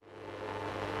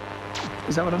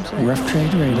Is that what I'm saying? Rough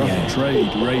Trade Radio. Rough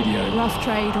Trade Radio. Rough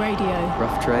Trade Radio.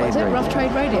 Rough Trade What is it? Radio. Rough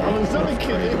Trade Radio.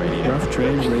 Rough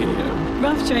Trade Radio.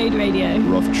 Rough Trade Radio.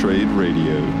 Rough Trade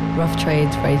Radio. Rough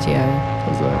Trade Radio.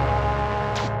 How's that?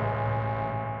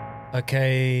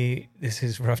 Okay, this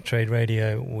is Rough Trade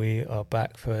Radio. We are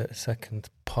back for a second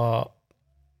part,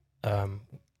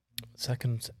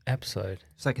 second episode.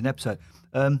 Second episode.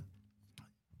 Do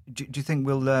you think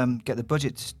we'll get the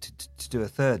budget to do a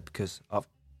third? Because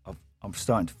I'm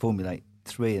starting to formulate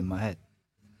 3 in my head.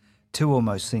 2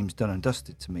 almost seems done and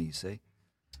dusted to me, you see.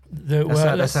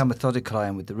 That's how methodical I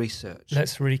am with the research.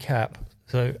 Let's recap.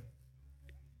 So,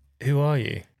 who are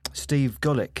you? Steve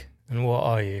Gullick. And what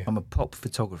are you? I'm a pop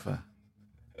photographer.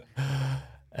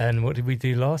 And what did we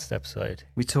do last episode?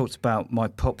 We talked about my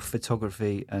pop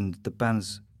photography and the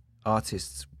band's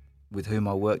artists with whom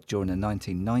I worked during the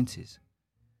 1990s.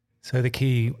 So the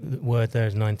key word there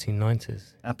is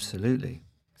 1990s. Absolutely.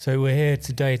 So we're here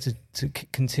today to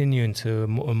continue into a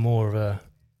more of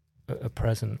a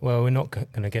present. Well, we're not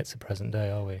going to get to present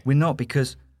day, are we? We're not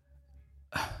because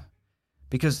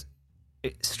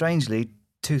strangely,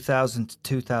 2000 to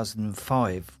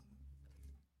 2005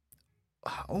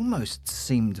 almost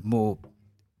seemed more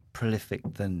prolific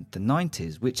than the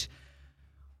 90s, which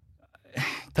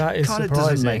that is kind of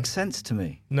surprising. doesn't make sense to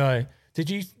me. No.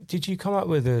 Did you come up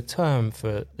with a term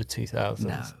for the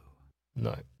 2000s?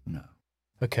 No.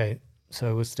 Okay,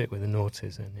 so we'll stick with the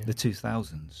noughties then. Yeah? The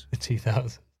 2000s. The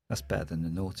 2000s. That's better than the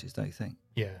noughties, don't you think?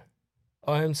 Yeah.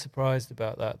 I am surprised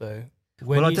about that though.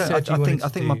 I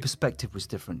think my perspective was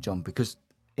different, John, because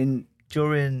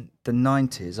during the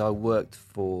 90s I worked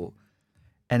for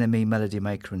NME, Melody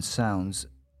Maker and Sounds,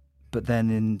 but then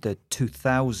in the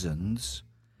 2000s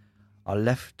I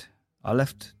left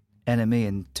NME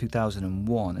in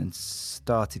 2001 and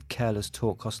started Careless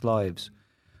Talk Cost Lives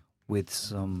with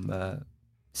some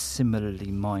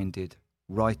similarly minded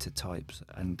writer types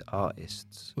and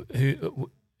artists. Who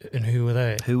were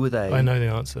they? I know the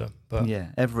answer, but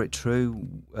yeah, Everett True.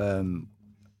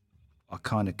 I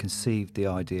kind of conceived the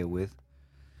idea with,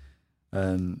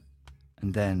 and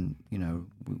then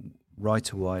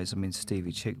writer-wise, I mean,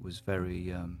 Stevie Chick was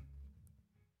very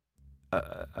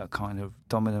a kind of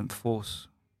dominant force.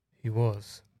 He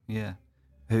was, yeah.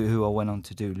 Who I went on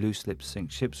to do Loose Lips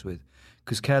Sink Ships with.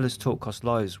 Because Careless Talk Cost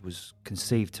Lives was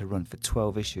conceived to run for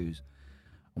 12 issues,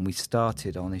 and we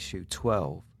started on issue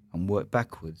 12 and worked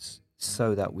backwards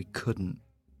so that we couldn't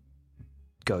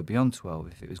go beyond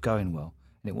 12 if it was going well.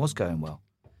 And it was going well.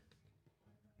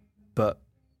 But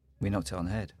we knocked it on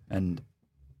the head. And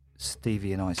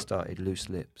Stevie and I started Loose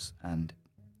Lips, and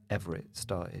Everett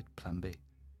started Plan B.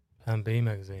 Plan B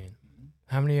magazine.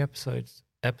 How many episodes?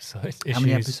 Issues. How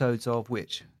many episodes of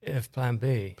which? Of Plan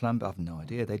B. Plan B, I have no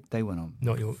idea. They went on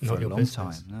for a long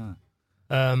business. time.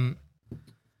 No.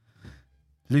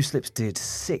 Loose Lips did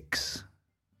 6.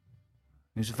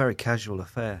 It was a very casual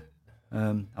affair.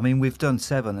 I mean, we've done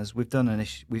 7. As we've done an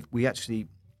issue. We actually,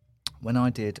 when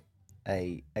I did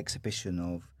a exhibition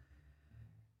of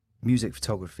music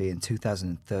photography in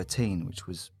 2013, which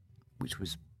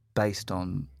was based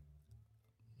on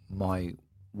my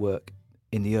work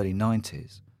in the early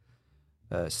 90s,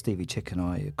 Stevie Chick and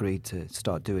I agreed to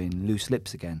start doing Loose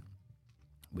Lips again,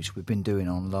 which we've been doing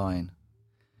online.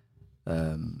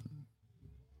 But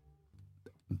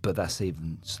that's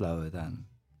even slower than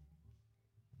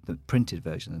the printed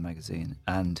version of the magazine.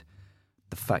 And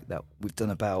the fact that we've done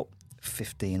about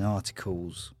 15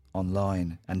 articles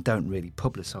online and don't really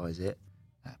publicise it,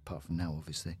 apart from now,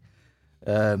 obviously.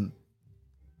 I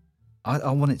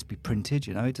want it to be printed,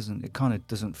 It kind of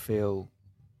doesn't feel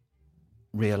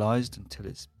realised until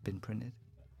it's been printed.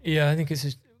 Yeah, I think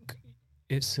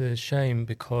it's a shame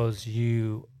because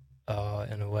you are,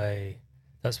 in a way,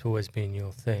 that's always been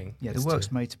your thing. Yeah, the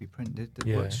work's made to be printed.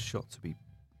 The work's shot to be.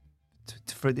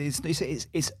 It's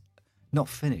not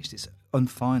finished. It's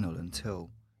unfinal until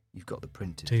you've got the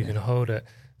printed. So you can hold it.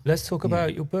 Let's talk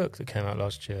about your book that came out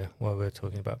last year while we're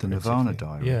talking about the Nirvana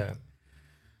Diary. Yeah.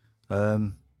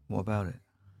 What about it?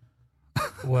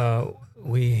 Well,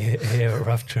 we here at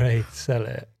Rough Trade sell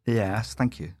it. Yes,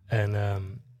 thank you.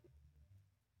 And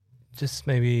just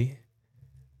maybe,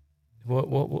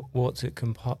 what's it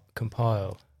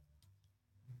compile?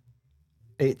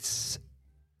 It's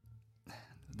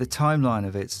the timeline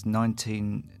of it's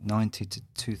 1990 to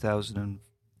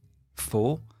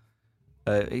 2004.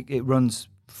 It runs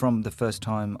from the first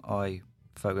time I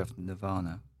photographed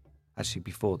Nirvana, actually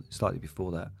slightly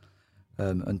before that,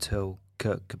 until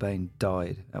Kurt Cobain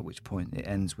died, at which point it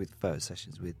ends with photo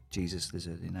sessions with Jesus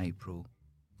Lizard in April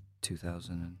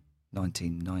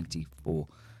 1994.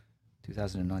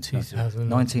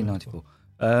 1994.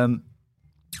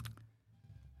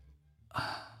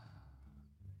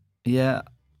 Yeah.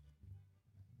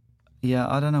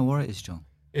 I don't know what it is, John.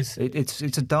 It's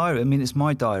a diary. I mean, it's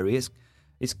my diary.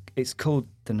 It's called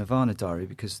the Nirvana Diary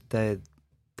because they're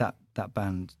that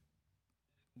band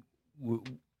were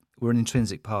an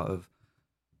intrinsic part of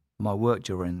my work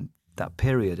during that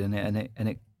period,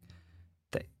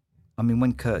 I mean,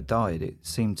 when Kurt died, it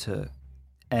seemed to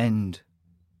end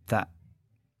that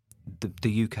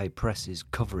the UK press's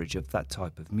coverage of that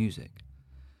type of music.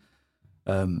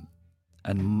 And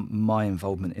my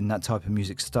involvement in that type of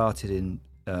music started in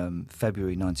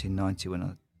February 1990 when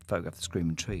I photographed the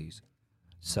Screaming Trees.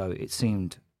 So it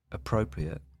seemed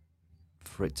appropriate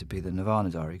for it to be the Nirvana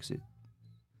Diary.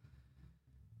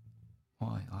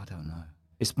 Why? I don't know.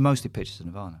 It's mostly pictures of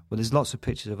Nirvana. Well, there's lots of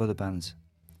pictures of other bands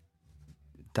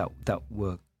that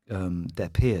were their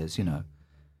peers, you know.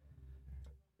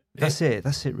 That's it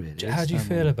really. How do you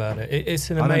feel about it? It's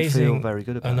an amazing... I don't feel very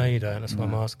good about it. I know you don't, that's why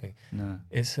I'm asking. No.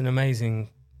 It's an amazing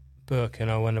book,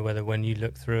 and I wonder whether when you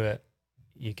look through it,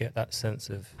 you get that sense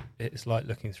of... It's like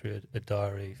looking through a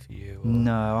diary for you. Or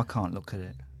no, I can't look at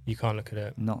it. You can't look at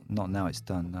it? Not now it's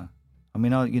done, no. I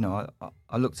mean, I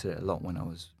looked at it a lot when I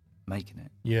was making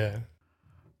it. Yeah.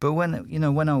 But when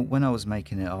I was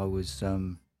making it, I was...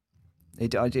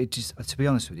 It just, to be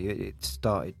honest with you, it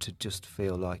started to just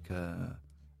feel like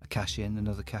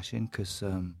another cash in, because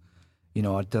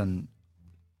I'd done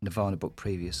Nirvana book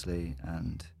previously,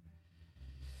 and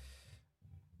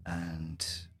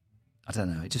I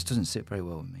don't know, it just doesn't sit very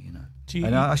well with me, you know.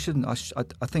 And I shouldn't. I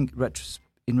think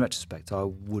in retrospect, I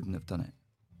wouldn't have done it.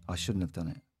 I shouldn't have done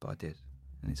it, but I did,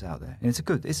 and it's out there, and it's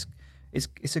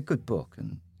a good book,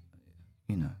 and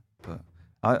you know. But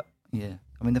I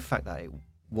mean, the fact that it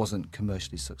wasn't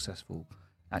commercially successful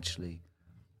actually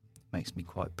makes me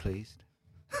quite pleased.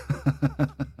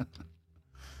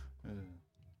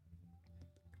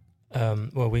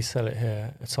 Well, we sell it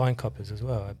here, signed copies as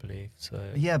well, I believe. So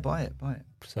yeah, buy it.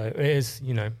 So it is,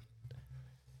 you know,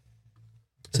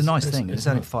 it's a nice thing. There's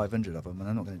only 500 of them, and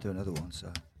I'm not going to do another one.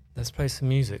 So let's play some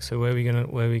music. So where are we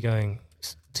going?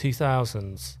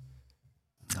 2000s.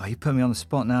 Oh, you put me on the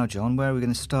spot now, John. Where are we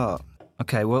going to start?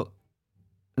 Okay, well,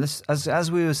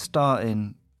 as we've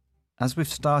started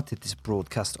this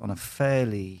broadcast on a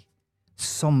fairly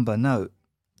somber note,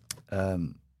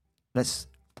 let's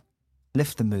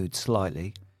lift the mood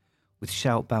slightly with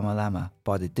Shout Bama Lama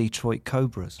by the Detroit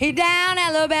Cobras. Hey down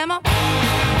Alabama,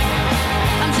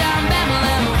 I'm shouting Bama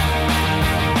Lama.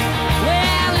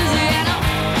 Well, Louisiana,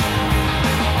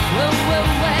 well,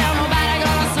 nobody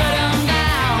gonna set him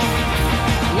down.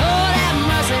 Lord have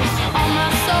mercy on my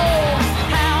soul.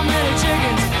 How many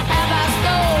chickens have I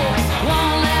stole?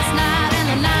 One last night and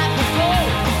the night before.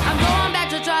 I'm going back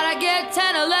to try to get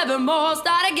 10, 11 more.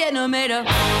 Started getting them made up.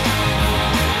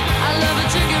 I love a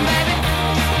chicken, baby.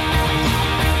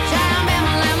 Shout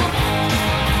Bama Lama.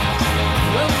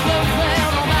 Well,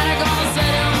 nobody gonna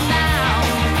set him down.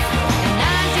 In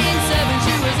 1907,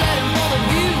 she was heading for the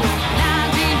view.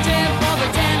 1910 for the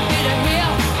 10 feet of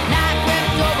hill. Night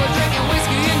crept over, drinking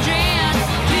whiskey and gin.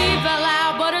 He fell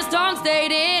out, but his tongue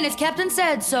stayed in. His captain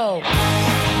said so. Ooh,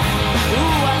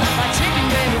 I love my chicken,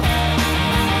 baby.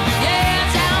 Yeah,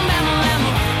 shout Bama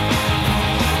Lama.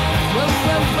 Well,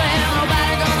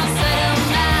 nobody gonna set him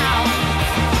down.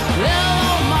 Little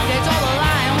old monkey told a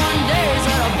lion one day,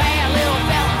 said a bad little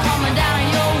fella coming down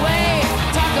your way.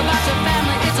 Talk about your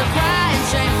family, it's a crying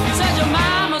shame. Said your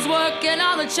mama's working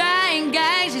on the chain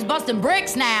gang, she's busting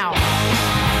bricks now. Ooh,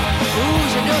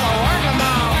 she do the work of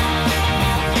them.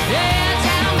 Yeah,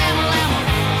 shout Bama Lama.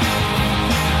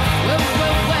 Well,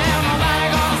 nobody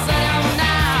gonna set him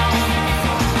down.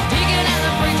 Deacon and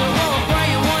the preacher were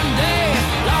praying one day.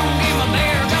 Long game of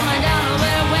bear coming down a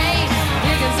little way.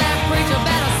 Deacon said, preacher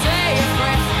better say a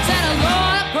prayer. Said a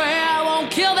Lord of prayer, I won't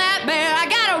kill that bear. I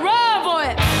gotta run for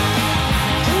it.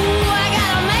 Ooh, I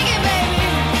gotta make it,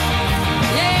 baby.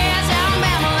 Yeah, shout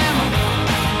Bama Lama.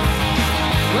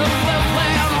 Well,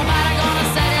 nobody gonna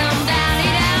set him down. He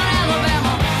down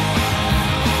Alabama.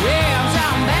 Yeah, I'm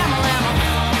shouting Bama Lama.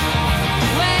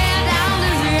 Way down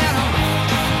Louisiana.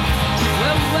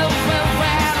 Well,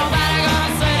 nobody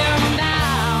gonna set him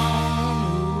down.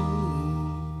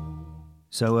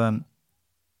 So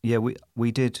yeah,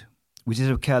 we did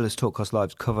a Careless Talk Cost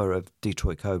Lives cover of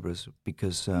Detroit Cobras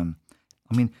because I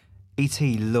mean,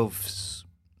 E.T. loves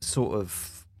sort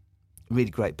of really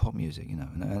great pop music, you know,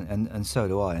 and so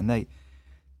do I. And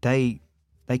they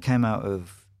came out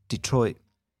of Detroit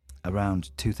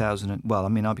around 2000. Well, I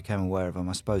mean, I became aware of them.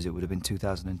 I suppose it would have been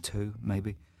 2002,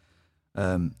 maybe.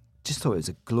 Just thought it was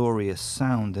a glorious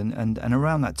sound, and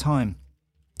around that time,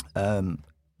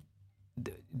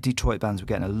 Detroit bands were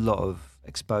getting a lot of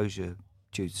exposure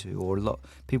due to, or a lot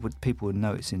people were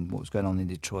noticing what was going on in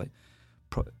Detroit.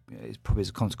 It's probably as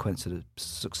a consequence of the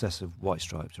success of White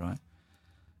Stripes, right?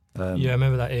 I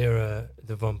remember that era,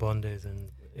 the Von Bondes,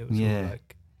 and it was all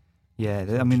like.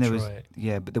 Yeah, I mean Detroit.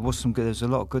 but there was some good. There's a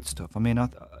lot of good stuff. I mean, I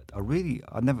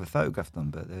never photographed them,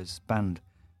 but there's a band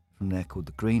from there called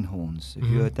the Greenhorns. Have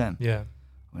you heard them? Yeah.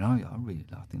 I mean,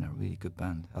 I think they're a really good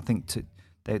band. I think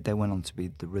they went on to be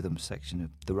the rhythm section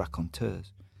of the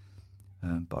Raconteurs,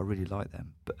 but I really like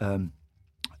them. But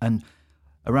and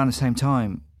around the same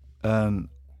time,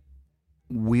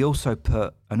 we also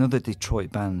put another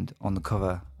Detroit band on the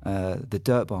cover, the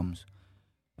Dirt Bombs,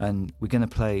 and we're going to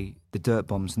play the Dirt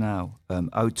Bombs now,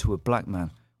 "Ode to a Black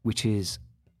Man," which is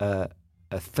a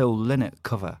Phil Lynott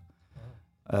cover.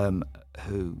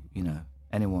 Who, you know,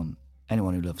 anyone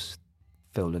who loves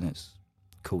Phil Lynott's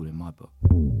cool in my book.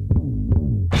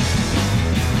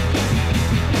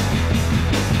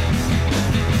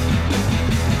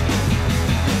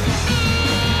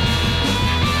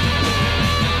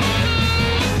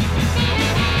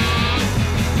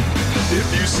 If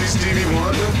you see Stevie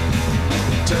Wonder,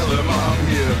 tell him I'm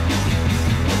here.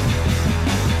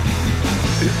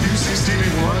 If you see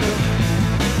Stevie Wonder,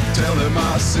 tell him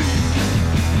I see.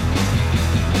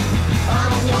 I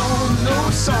don't want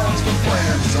no songs for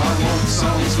plants, I want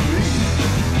songs for me.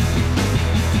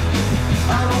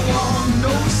 I don't want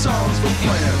no songs for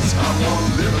plants, I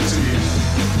want liberty.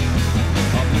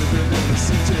 I'm living in the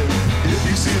city. If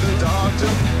you see the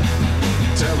doctor,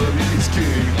 tell him he's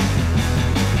king.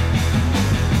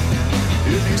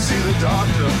 If you see the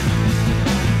doctor,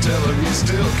 tell him he's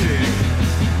still king.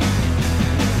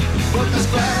 But this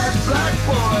bad black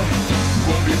boy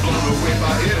won't be blown away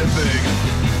by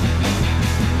anything.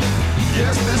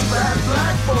 Yes, this bad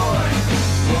black boy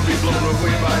won't be blown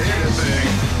away by anything.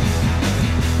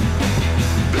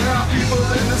 There are people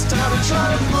in this town who try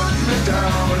to put me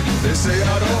down. They say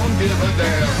I don't give a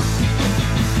damn.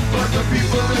 But the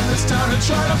people in this town who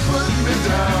try to put me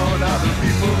down are the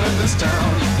people in this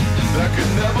town that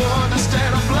could never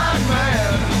understand a black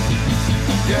man.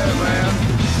 Yeah, man.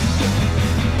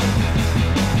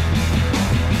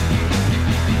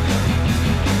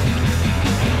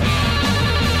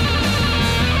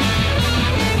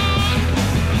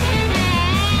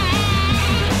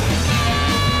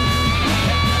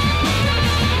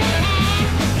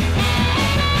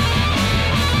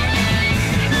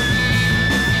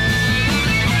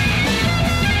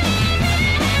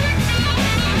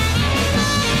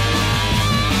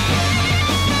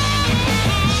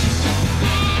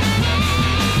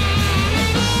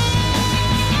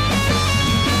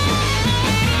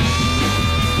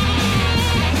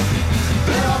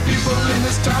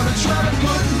 Try to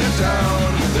put me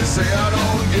down. They say I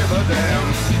don't give a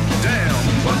damn. Damn.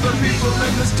 But the people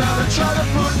in this town that try to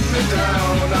put me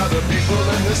down are the people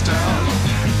in this town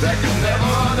that can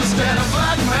never understand a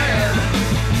black man.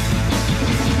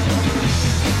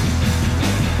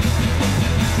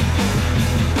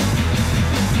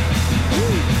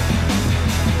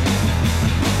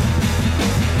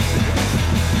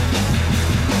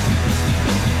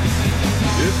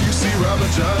 If you see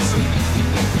Robert Johnson,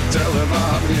 tell him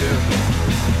I'm here.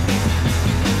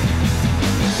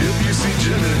 If you see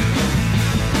Jimmy,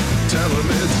 tell him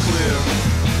it's clear.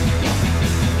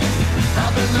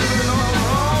 I've been living on the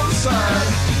wrong side,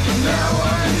 but now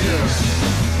I'm here.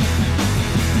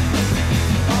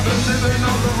 I've been living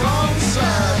on the wrong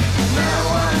side, now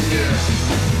I'm here.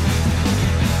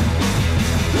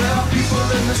 There are people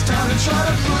in this town that try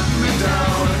to put me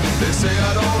down. They say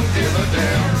I don't give a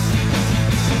damn.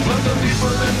 But the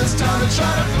people in this town that try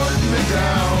to put me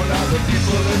down are the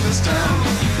people in this town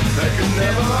that can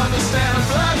never understand a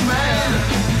black man.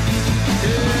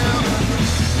 Yeah.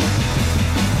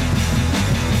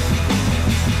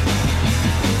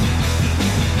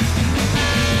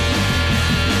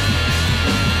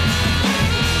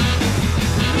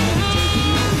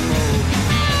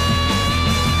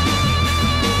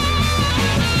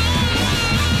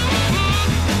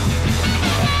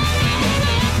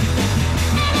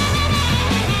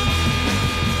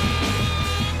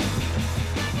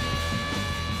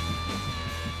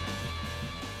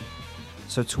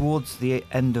 So towards the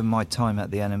end of my time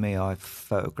at the NME, I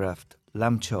photographed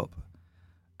Lamb Chop,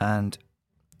 and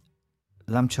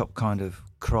Lamb Chop kind of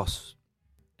cross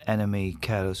NME,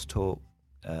 Careless Talk,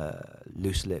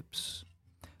 Loose Lips,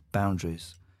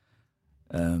 Boundaries,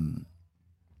 and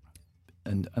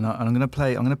I'm going to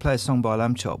play a song by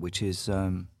Lamb Chop, which is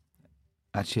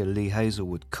actually a Lee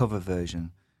Hazelwood cover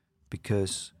version,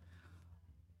 because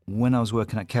when I was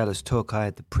working at Careless Talk, I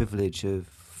had the privilege of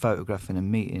photographing and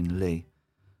meeting Lee.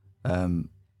 And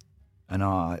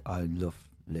I love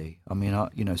Lee. I mean,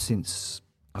 since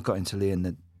I got into Lee in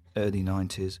the early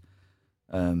 90s,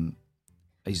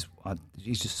 he's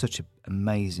just such an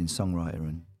amazing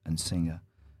songwriter and singer.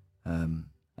 And,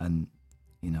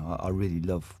 I really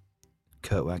love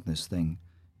Kurt Wagner's thing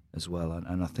as well.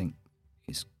 And I think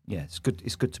it's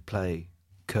good to play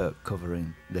Kurt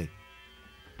covering Lee.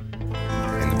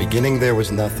 In the beginning there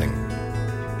was nothing,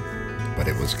 but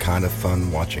it was kind of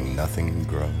fun watching nothing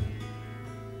grow.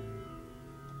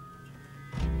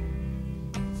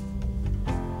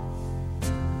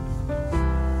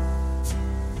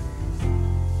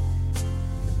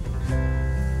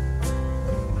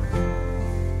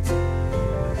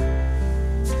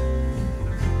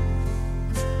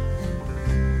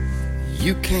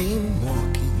 You came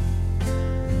walking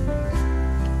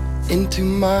into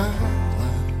my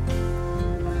life,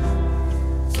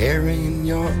 carrying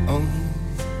your own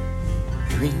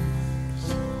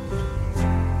dreams.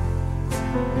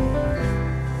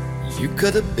 You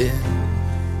could have been,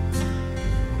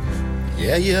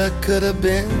 yeah, you could have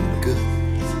been good.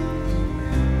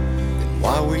 Then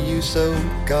why were you so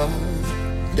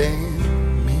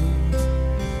goddamn mean?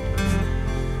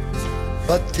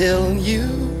 But till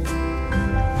you,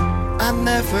 I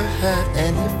never had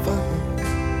any fun.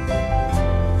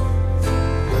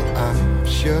 But I'm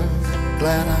sure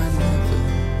glad I never.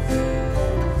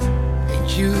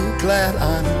 Ain't you glad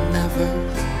I never?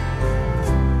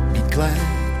 Be glad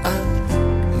I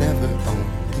never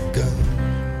owned a gun.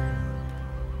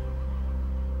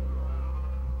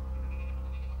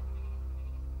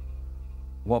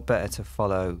 What better to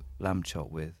follow Lamb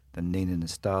Chop with than Nina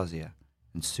Nastasia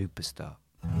and Superstar?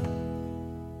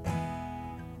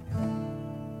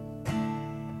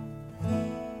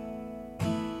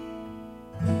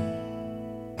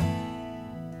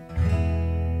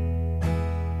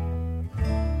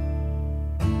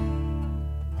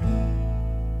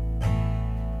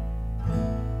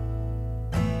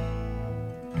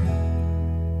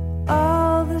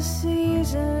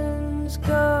 Seasons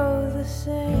go the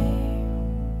same.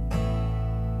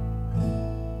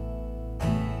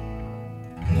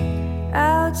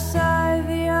 Outside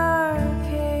the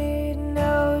arcade,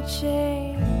 no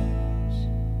change.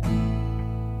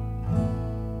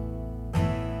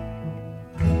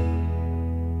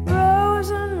 Rows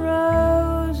and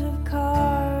rows of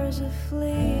cars are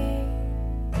fleeing.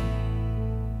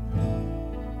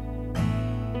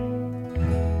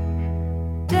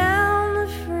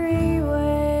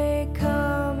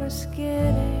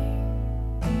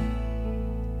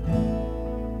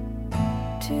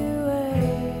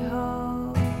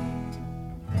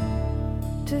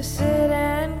 To sit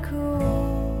and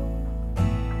cool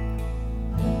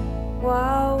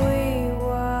while we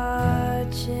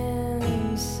watch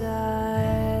inside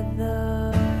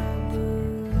the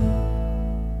booth.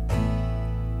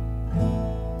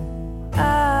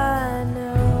 I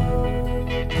know,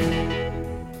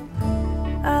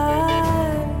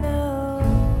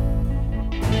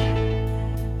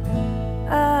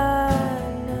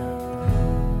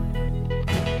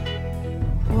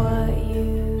 what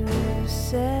you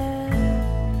said.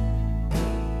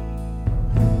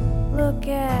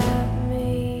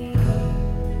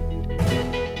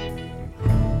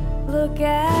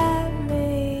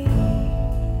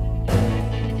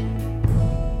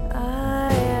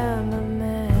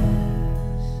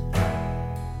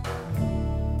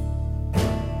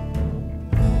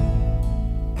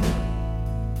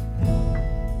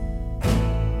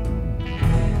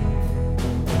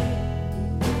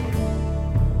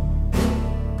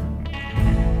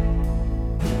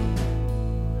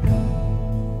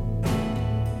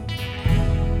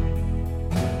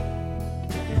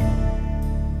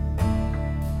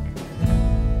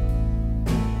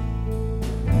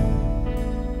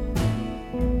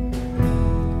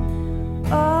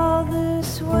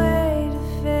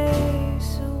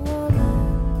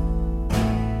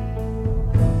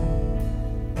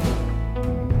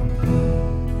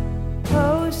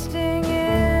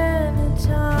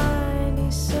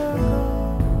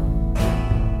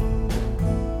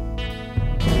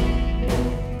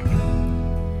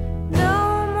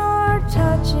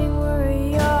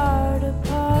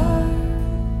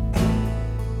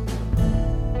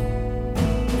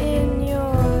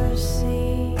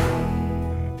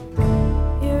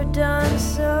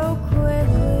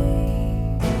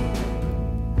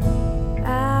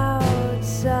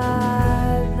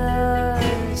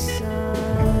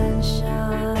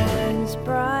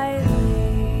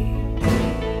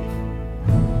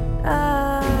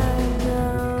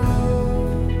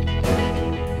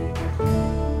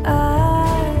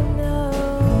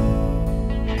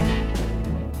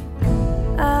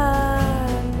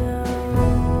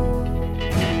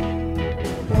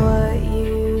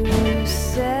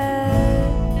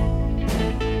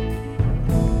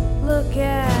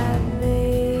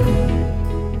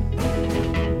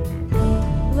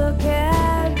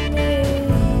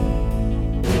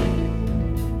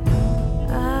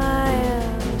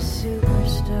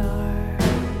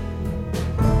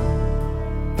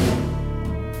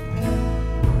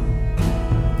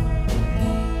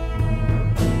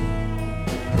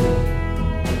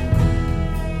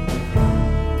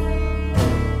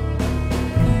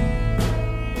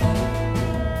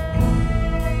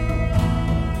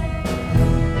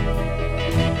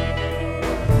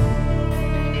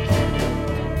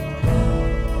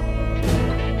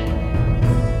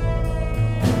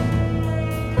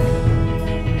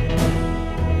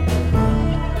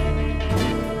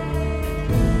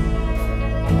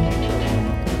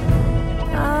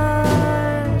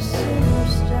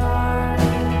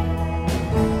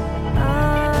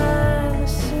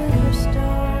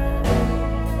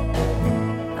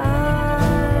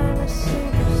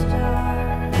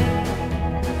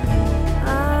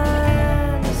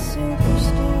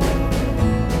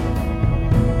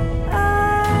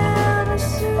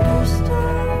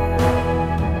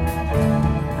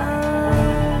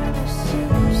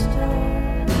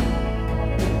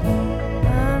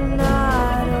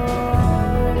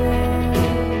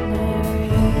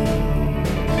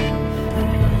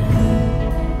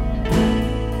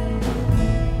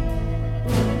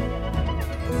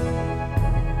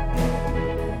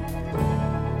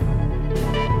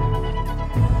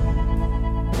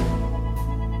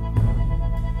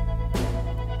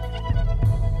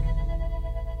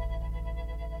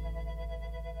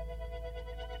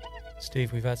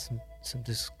 Steve, we've had some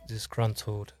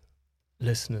disgruntled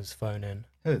listeners phone in.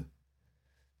 Who?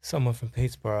 Someone from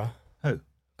Peterborough. Who?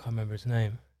 Can't remember his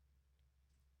name.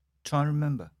 Try and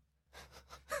remember.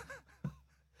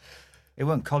 It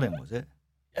wasn't Colin, was it?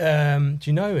 Do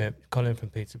you know him? Colin from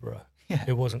Peterborough. Yeah.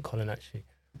 It wasn't Colin, actually.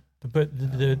 But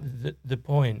the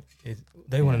point is,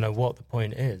 they want to know what the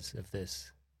point is of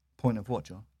this. Point of what,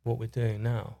 John? What we're doing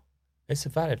now. It's a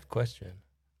valid question.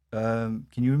 Can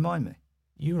you remind me?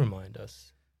 You remind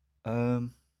us.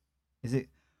 Is it?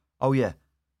 Oh yeah,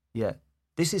 yeah.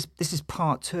 This is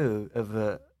part 2 of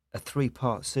a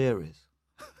 3-part series.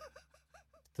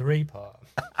 3-part.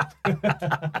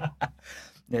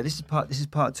 Yeah, this is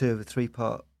part 2 of a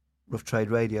 3-part Rough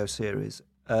Trade Radio series,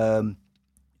 and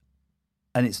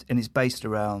it's based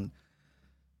around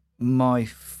my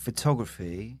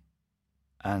photography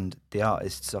and the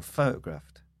artists I've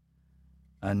photographed,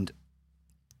 and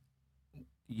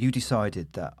you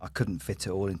decided that I couldn't fit it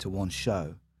all into one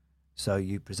show, so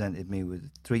you presented me with a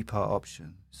 3-part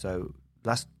option. So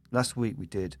last week we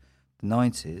did the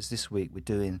 90s. This week we're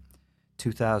doing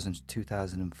 2000 to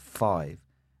 2005,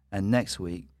 and next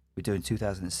week we're doing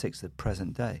 2006 to the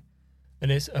present day.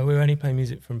 And we're only playing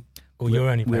music from, or you're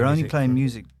only playing We're only music playing from...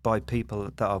 music by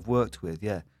people that I've worked with,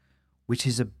 yeah, which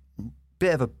is a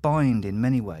bit of a bind in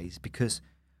many ways, because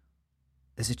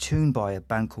there's a tune by a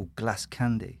band called Glass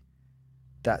Candy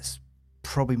that's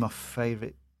probably my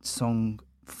favourite song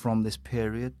from this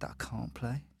period that I can't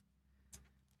play.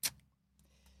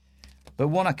 But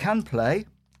one I can play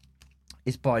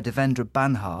is by Devendra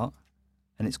Banhart,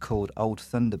 and it's called Old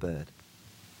Thunderbird.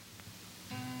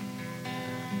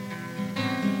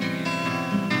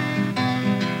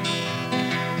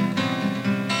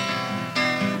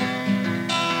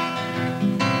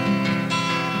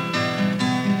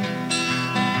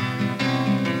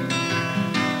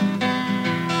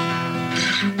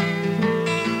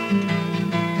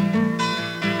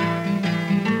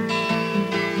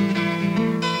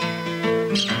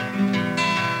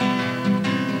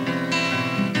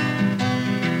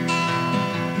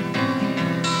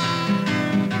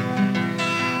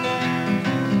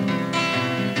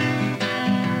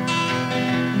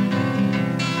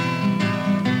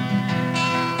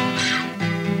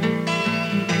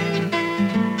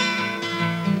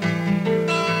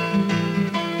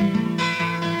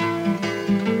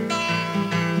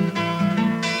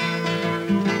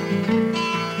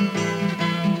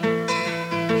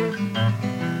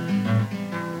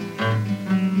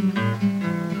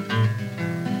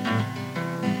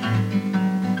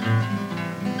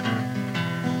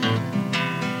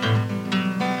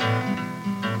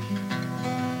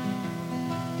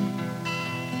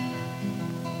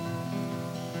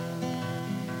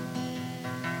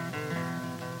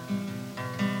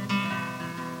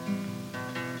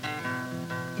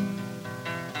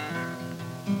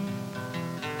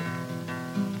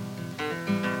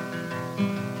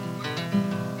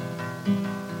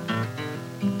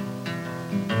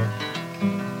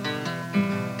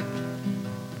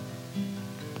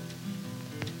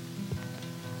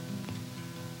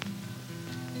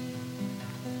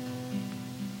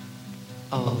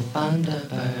 Oh,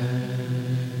 Thunderbird,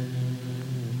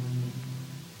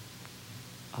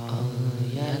 all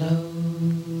yellow.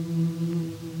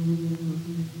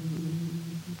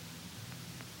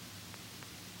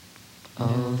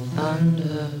 Oh,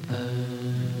 Thunderbird,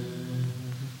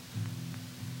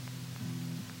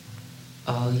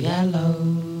 all yellow.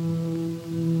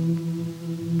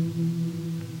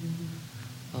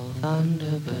 Oh,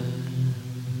 Thunderbird,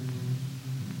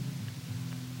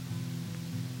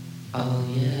 all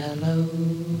yellow.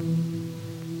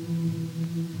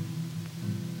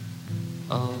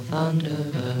 Oh,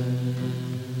 Thunderbird,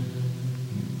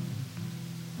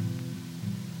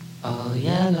 all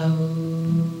yellow.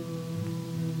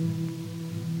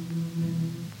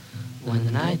 When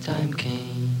the nighttime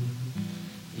came,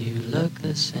 you looked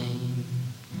the same,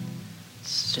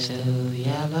 still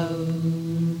yellow,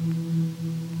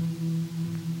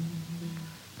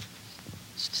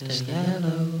 still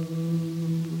yellow.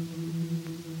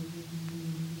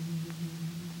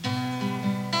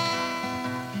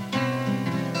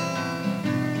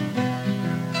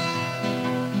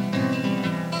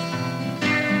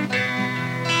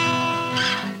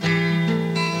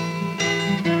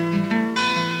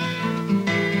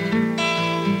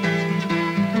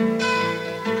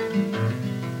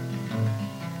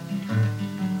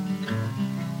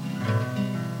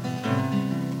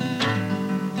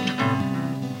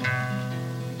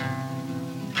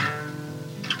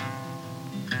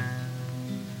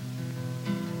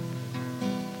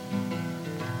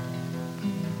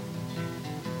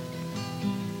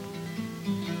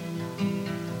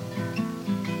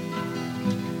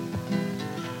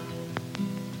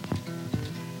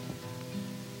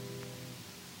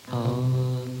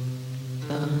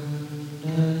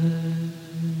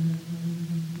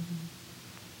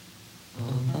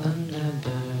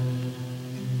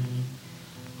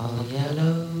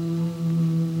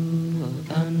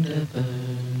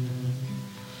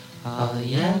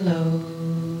 yellow,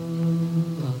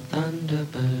 oh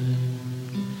Thunderbird.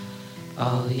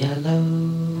 All yellow,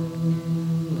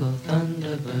 oh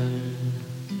Thunderbird.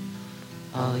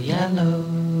 All yellow.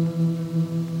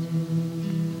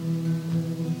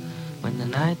 When the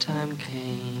nighttime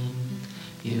came,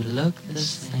 you looked the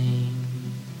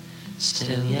same,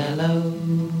 still yellow,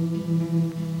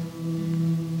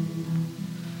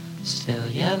 still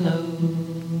yellow.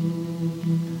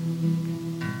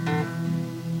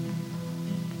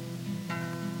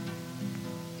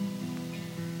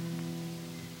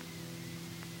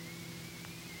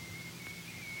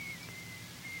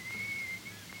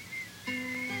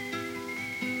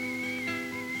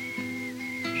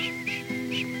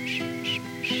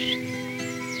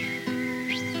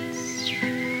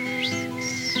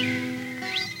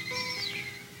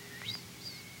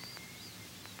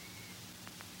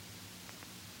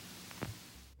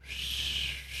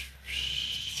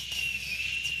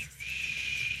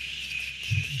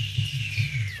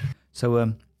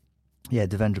 So, yeah,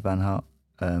 Devendra Banhart,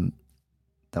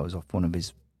 that was off one of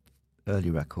his early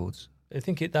records. I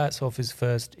think that's off his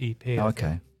first EP. Oh,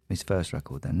 okay, his first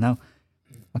record then. Now,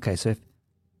 okay, so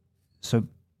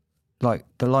like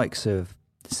the likes of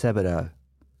Sebadoh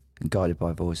and Guided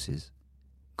by Voices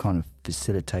kind of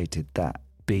facilitated that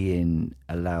being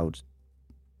allowed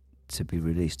to be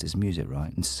released as music,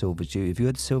 right? And Silver Jew, have you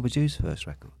heard Silver Jew's first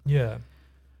record? Yeah,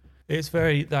 it's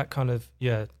very that kind of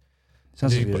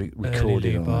Sounds like it was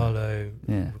recorded on Barlow,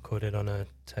 recorded on a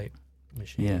tape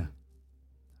machine. Yeah,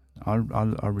 I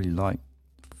really like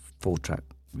 4-track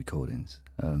recordings.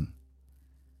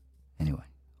 Anyway,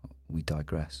 we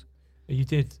digress. You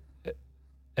did.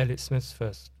 Elliott Smith's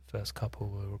first couple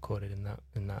were recorded in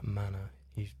that manner.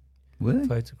 You really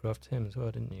photographed him as well,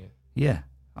 didn't you? Yeah,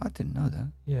 I didn't know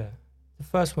that. Yeah, the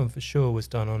first one for sure was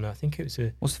done on. I think it was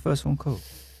a. What's the first one called?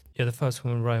 Yeah, the first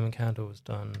one, Roman Candle, was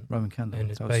done. Roman Candle in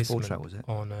his that basement. Was 4-track, was it?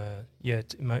 On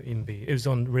it might even be. It was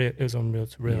on Reel to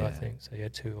Reel, Yeah. I think. So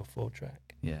 2 or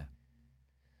 4-track. Yeah.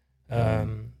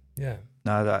 Yeah.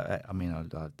 No, I mean, I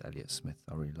Elliott Smith.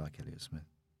 I really like Elliott Smith.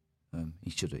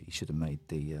 He should have made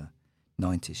the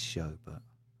 90s show, but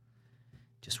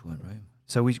just weren't room.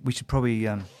 So we should probably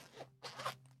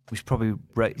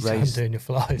raise. I'm doing your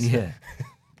flies. Yeah,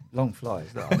 long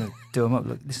flies. Look, I'm gonna do them up.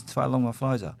 Look, listen to how long my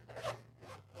flies are.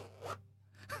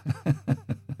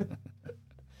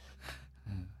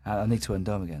 I need to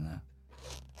undo them again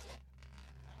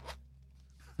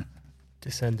now.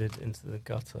 Descended into the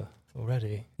gutter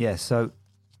already. Yeah, so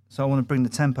I want to bring the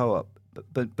tempo up,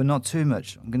 but not too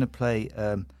much. I'm going to play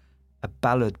a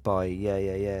ballad by Yeah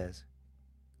Yeah Yeahs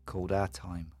called Our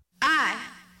Time. I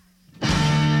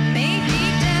may be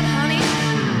dead, honey,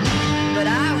 but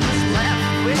I was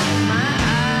left with my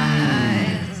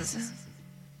eyes.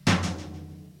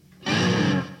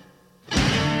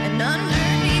 And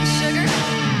underneath sugar,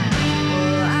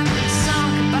 well, I've been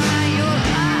sunk by your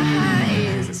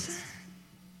eyes.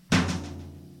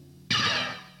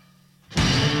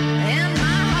 And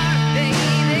my heart,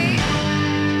 baby,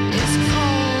 is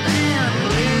cold and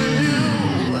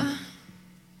blue.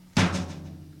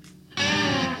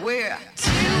 We're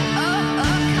two of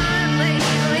a kind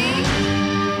lately,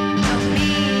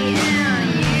 me and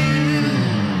you.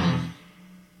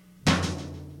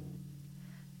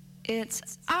 It's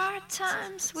our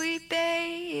time, sweet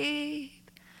babe,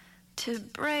 to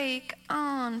break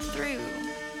on through.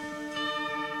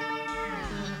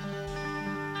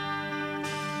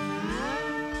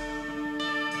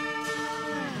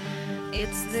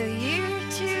 It's the year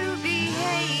to be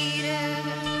hated.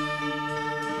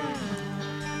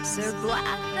 So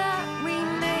glad that we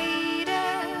made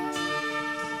it.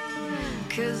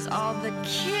 'Cause all the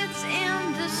kids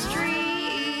in the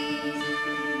street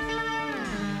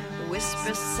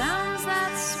whisper sounds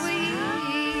that sweet.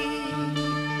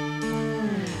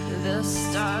 The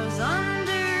stars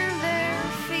under their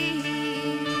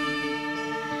feet.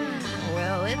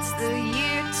 Well, it's the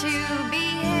year to be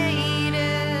hated.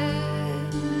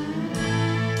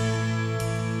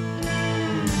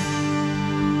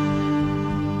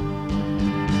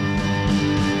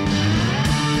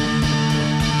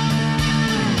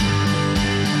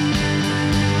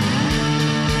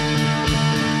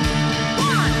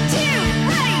 Our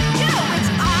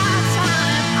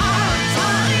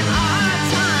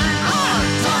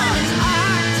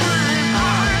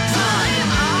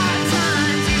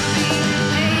time to be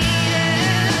hated.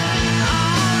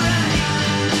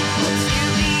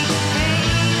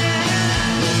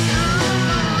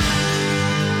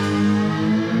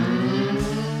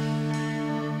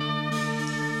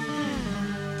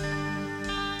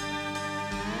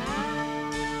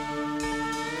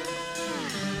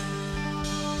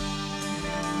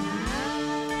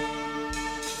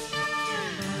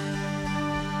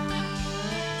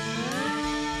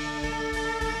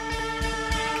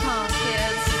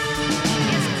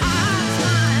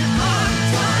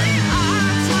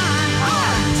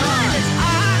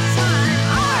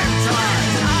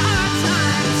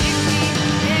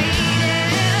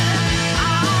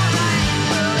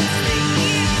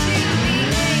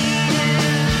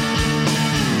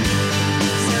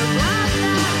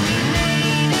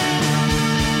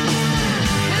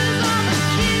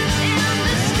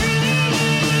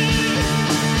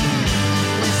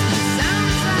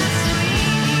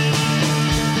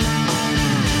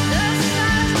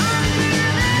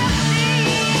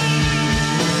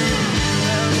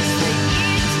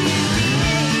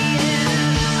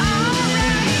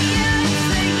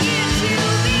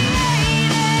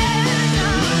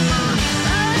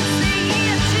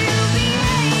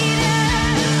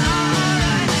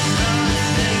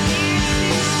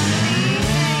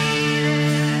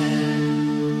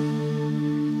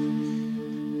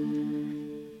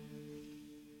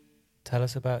 Tell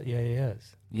us about Yeah.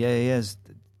 Yeah.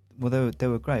 Well, they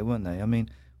were great, weren't they? I mean,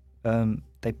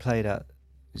 they played at,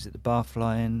 is it the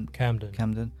Barfly in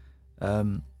Camden.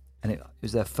 And it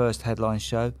was their first headline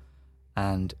show,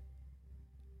 and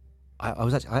I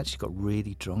actually got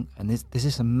really drunk, and there's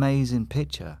this amazing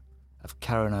picture of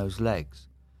Karen O's legs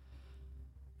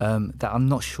that I'm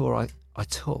not sure I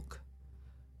took.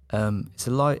 It's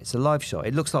a live shot.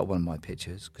 It looks like one of my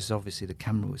pictures because obviously the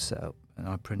camera was set up and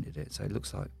I printed it, so it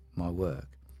looks like my work.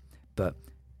 But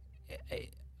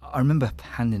I remember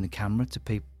handing the camera to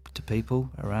people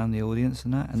around the audience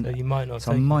and that. And so you might not.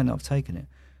 So I might not have taken it.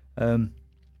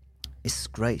 It's a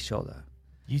great shot though.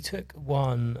 You took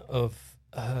one of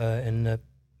her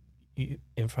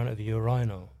in front of the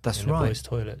urinal. That's in right. The boys'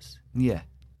 toilets. Yeah.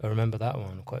 I remember that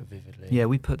one quite vividly. Yeah,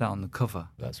 we put that on the cover.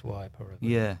 That's why, probably.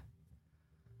 Yeah.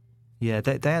 Yeah,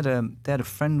 they had a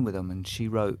friend with them, and she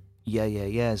wrote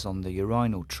yeahs on the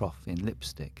urinal trough in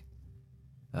lipstick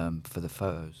for the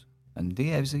photos. And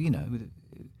yeah, it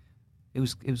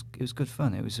was it was good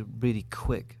fun. It was a really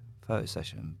quick photo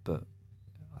session, but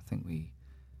I think we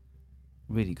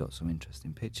really got some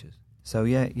interesting pictures. So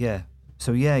yeah.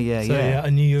 So yeah, I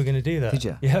knew you were going to do that. Did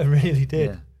you? Yeah, I really did.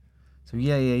 Yeah. So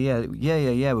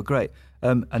yeah, we're great.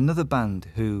 Another band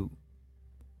who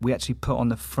we actually put on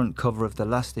the front cover of the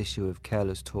last issue of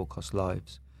Careless Tour Cost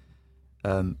Lives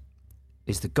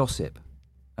is The Gossip,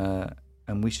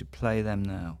 and we should play them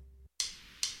now.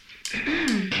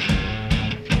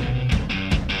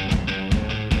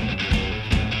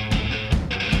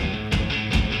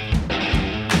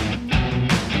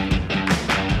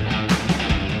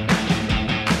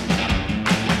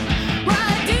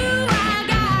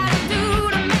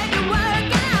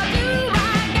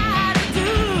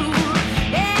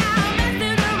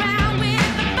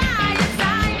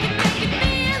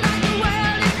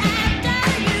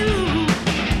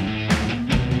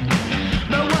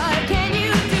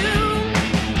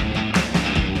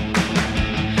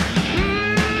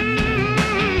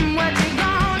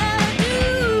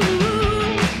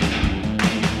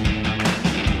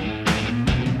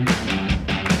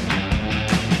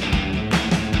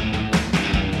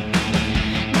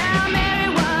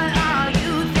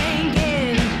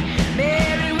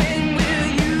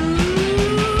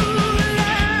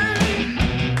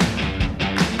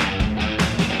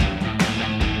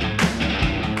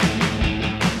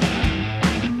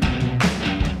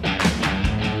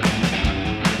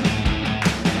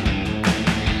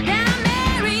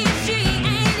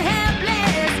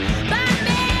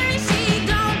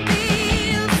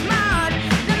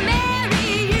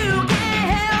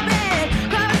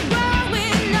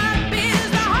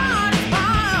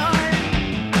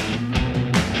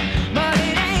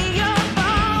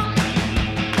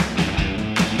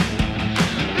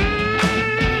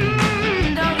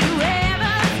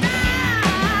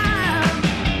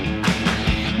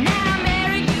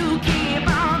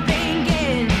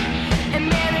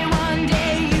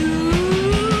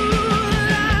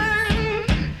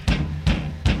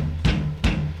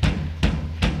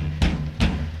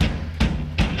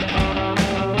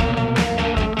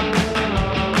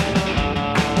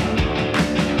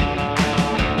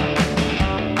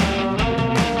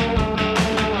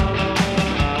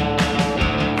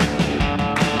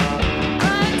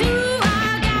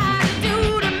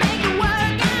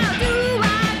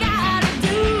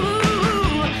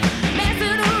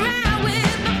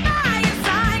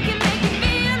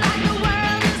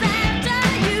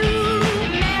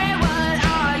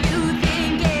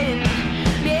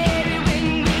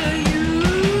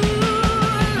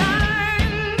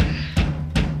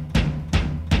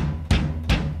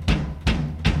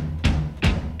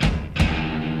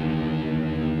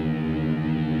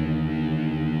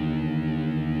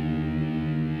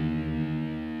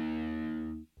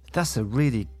 That's a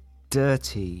really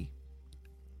dirty,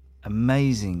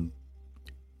 amazing,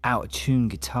 out-of-tune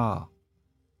guitar.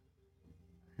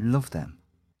 Love them.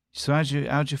 So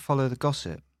how'd you follow The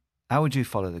Gossip? How would you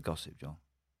follow The Gossip, John?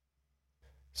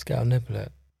 Scout nibble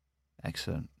it.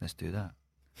 Excellent. Let's do that.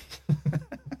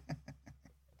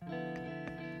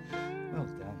 Well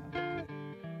done.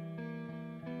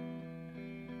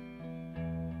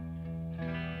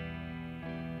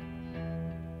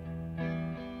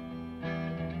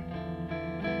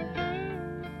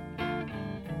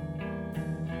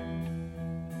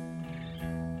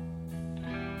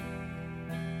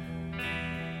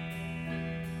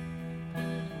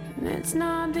 And it's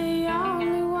not the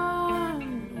only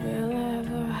one we'll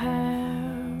ever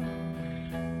have.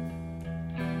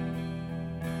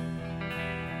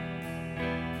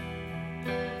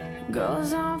 It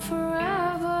goes on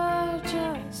forever,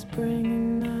 just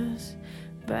bringing us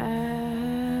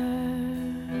back.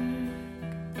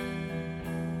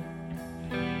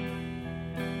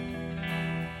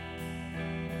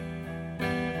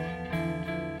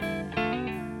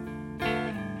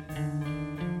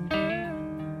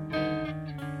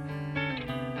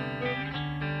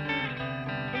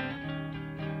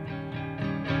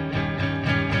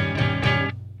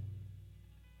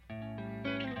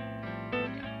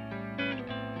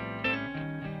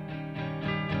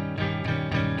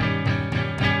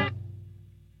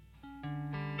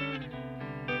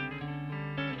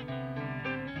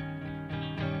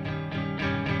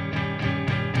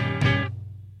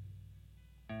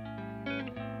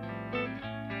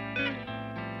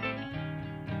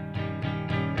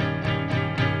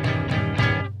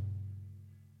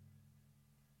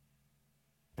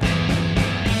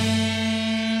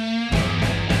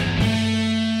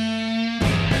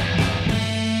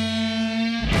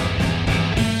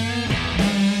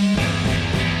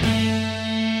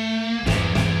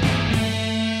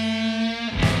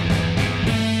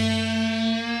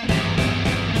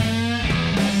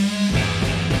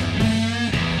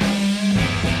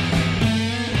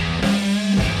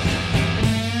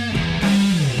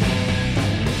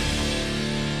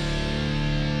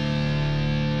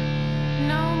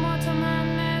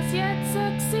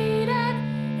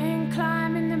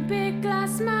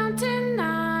 mountain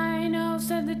I know,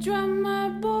 said the drummer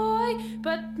boy,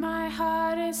 but my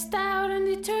heart is stout and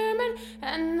determined,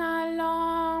 and I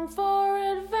long for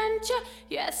adventure.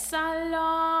 Yes, I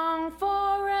long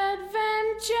for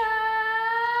adventure.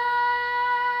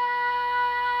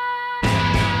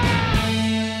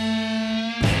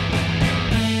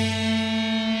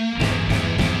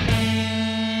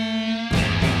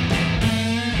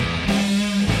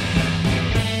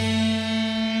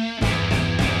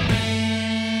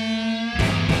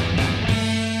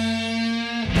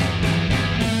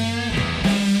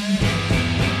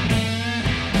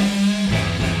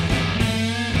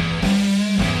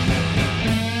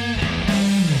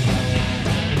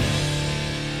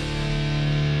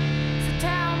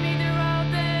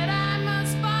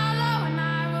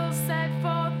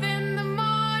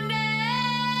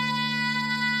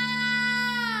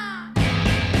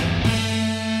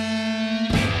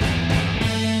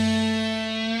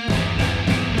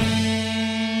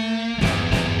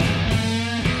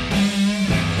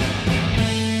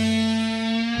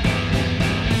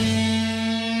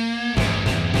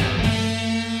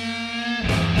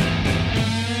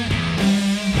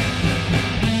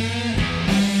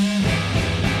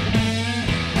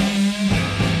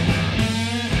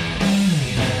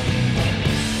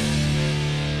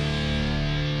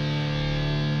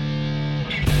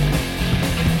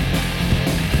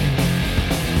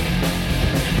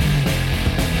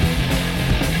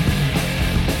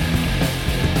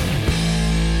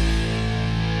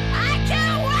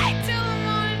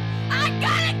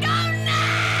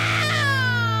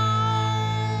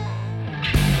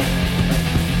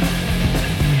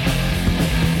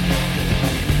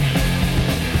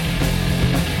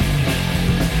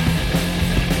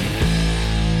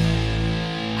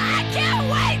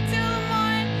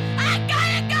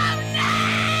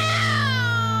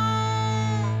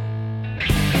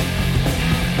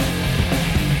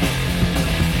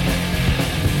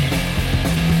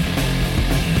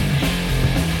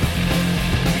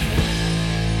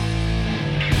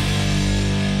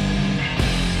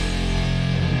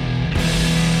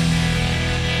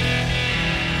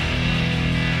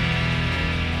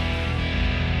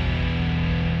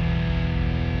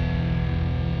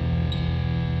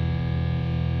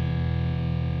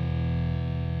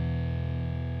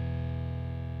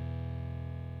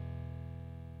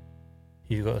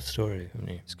 You got a story, haven't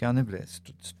you? Scout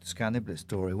Niblet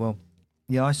story. Well,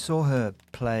 yeah, I saw her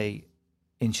play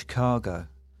in Chicago.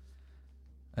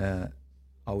 I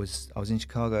was in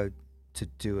Chicago to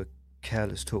do a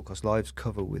Careless Talk Live's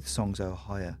cover with Songs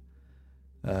Ohio,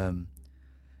 and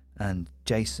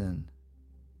Jason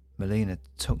Molina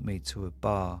took me to a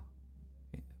bar,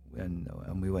 and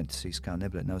we went to see Scout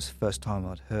Niblet, and that was the first time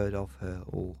I'd heard of her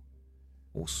or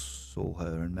saw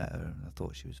her and met her, and I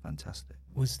thought she was fantastic.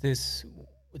 Was this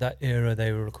that era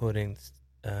they were recording?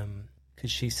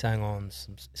 Because she sang on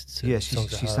some yeah, she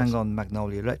sang on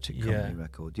Magnolia Electric Company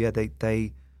record. Yeah, they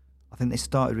I think they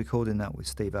started recording that with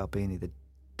Steve Albini the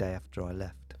day after I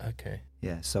left. Okay.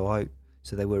 Yeah, so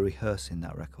they were rehearsing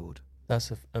that record.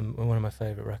 That's one of my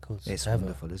favourite records. It's ever.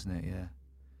 wonderful, isn't it?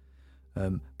 Yeah.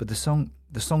 But the song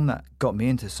that got me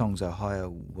into Songs Ohio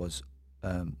was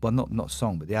well, not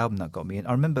song, but the album that got me in.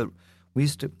 I remember we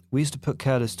used to put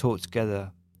Careless Talk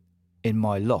together in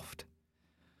my loft.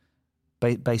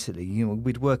 Basically, you know,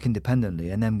 we'd work independently,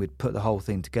 and then we'd put the whole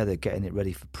thing together, getting it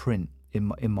ready for print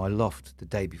in my loft the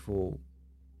day before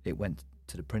it went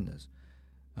to the printers.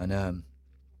 And I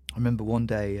remember one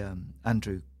day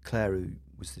Andrew Clare, who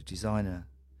was the designer,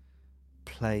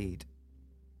 played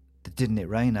the Didn't It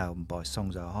Rain album by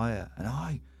Songs Ohio,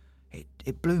 and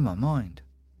it blew my mind.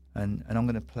 And I'm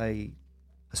going to play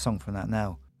a song from that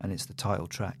now, and it's the title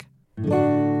track.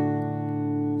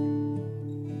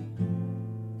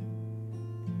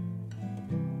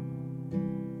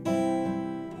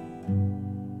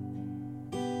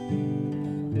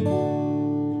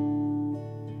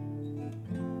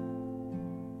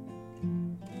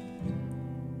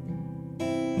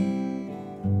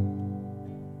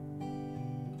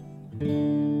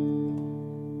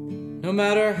 No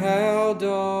matter how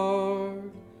dark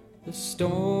the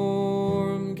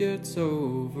storm gets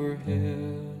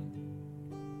overhead,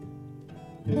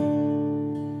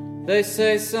 they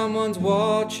say someone's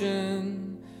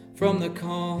watching from the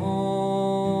calm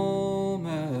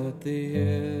at the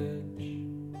edge.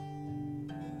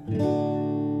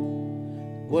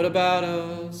 What about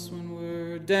us when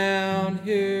we're down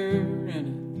here in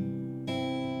it?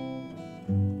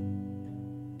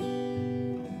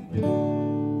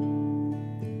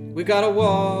 We gotta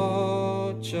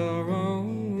watch our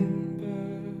own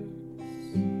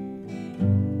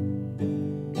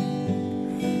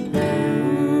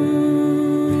backs.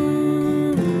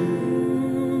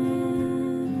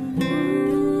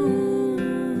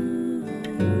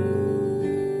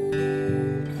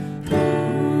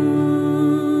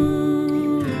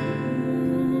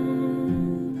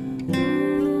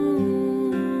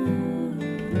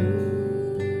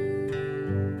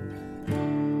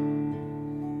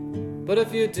 But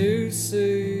if you do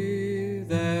see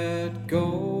that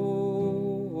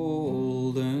golden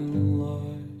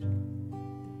light,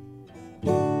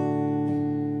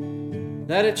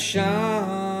 that it shines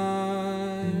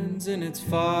in its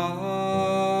fiery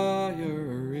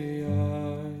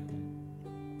eye,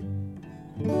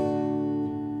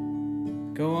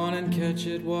 go on and catch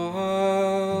it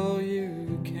while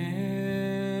you can.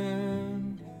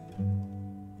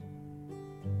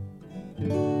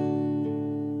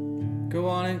 Go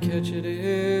on and catch it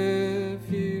if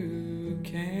you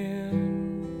can.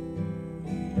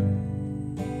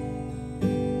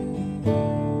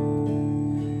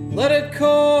 Let it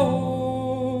course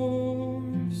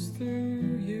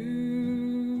through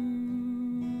you,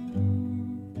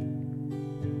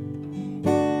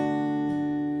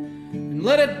 and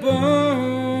let it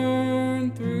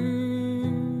burn through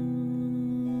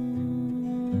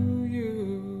you.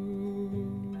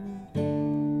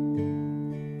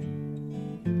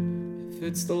 If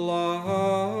it's the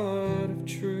light of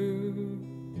truth,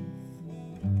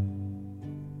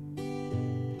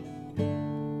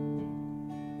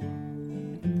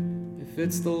 if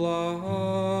it's the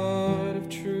light of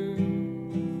truth.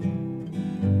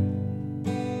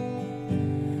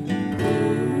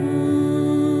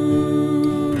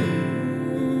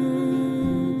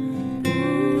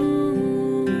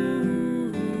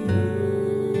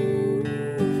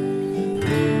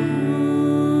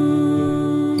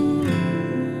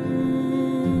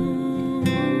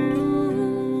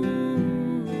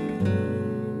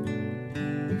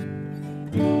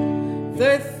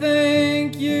 They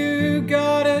think you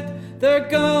got it, they're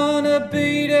gonna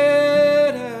beat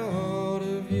it out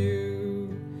of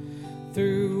you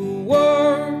through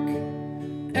work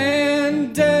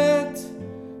and debt,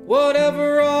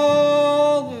 whatever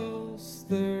all else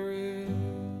there is.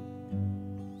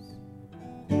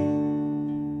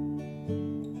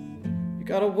 You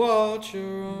gotta watch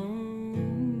your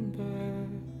own back.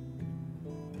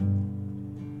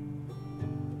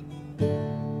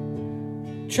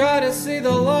 Try to see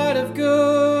the light of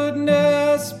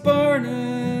goodness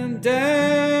burning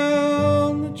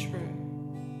down the track,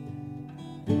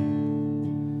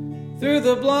 through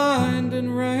the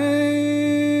blinding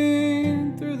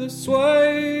rain, through the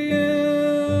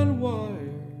swaying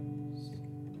wires.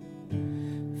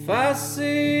 If I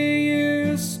see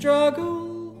you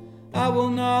struggle, I will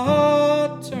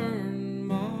not turn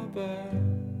my back.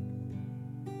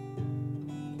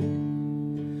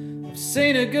 I've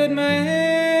seen a good man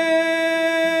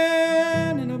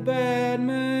and a bad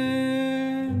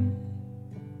man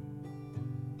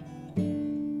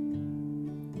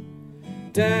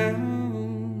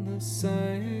down the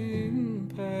same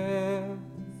path.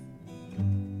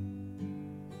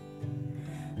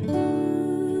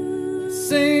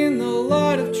 Seen the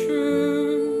light of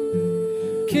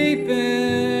truth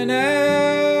keeping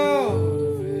out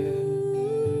of it,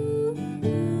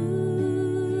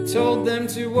 told them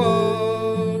to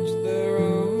watch their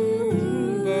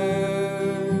own back.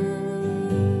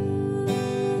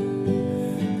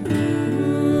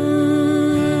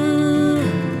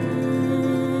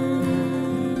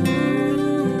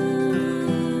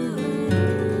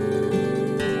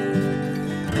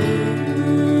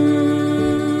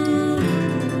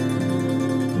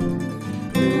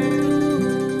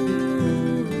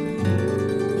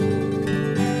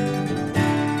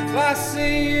 If I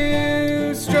see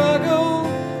you struggle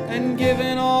and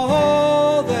giving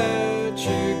all that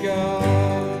you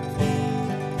got,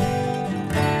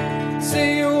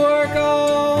 see you work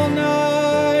all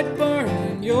night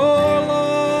burning your life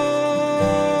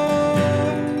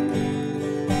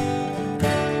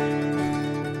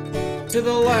to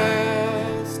the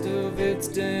last of its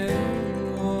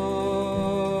dim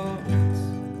lights.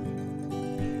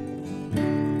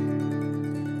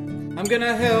 I'm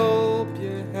gonna help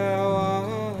you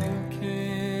how I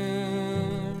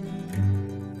can.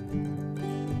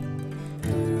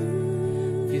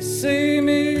 If you see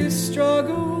me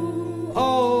struggle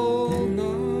all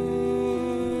night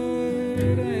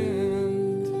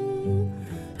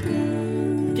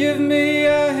and give me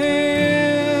a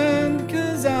hand,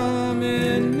 'cause I'm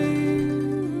in need.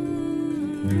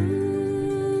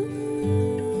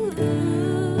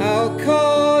 I'll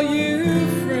call you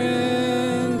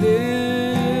friend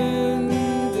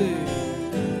indeed.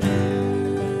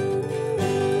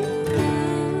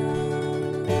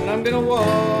 But I'm gonna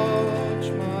watch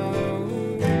my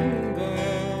own back.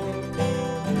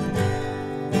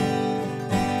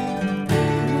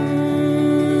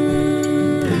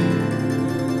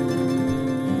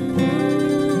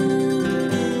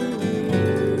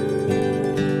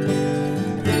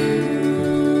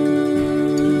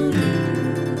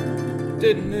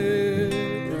 Didn't it?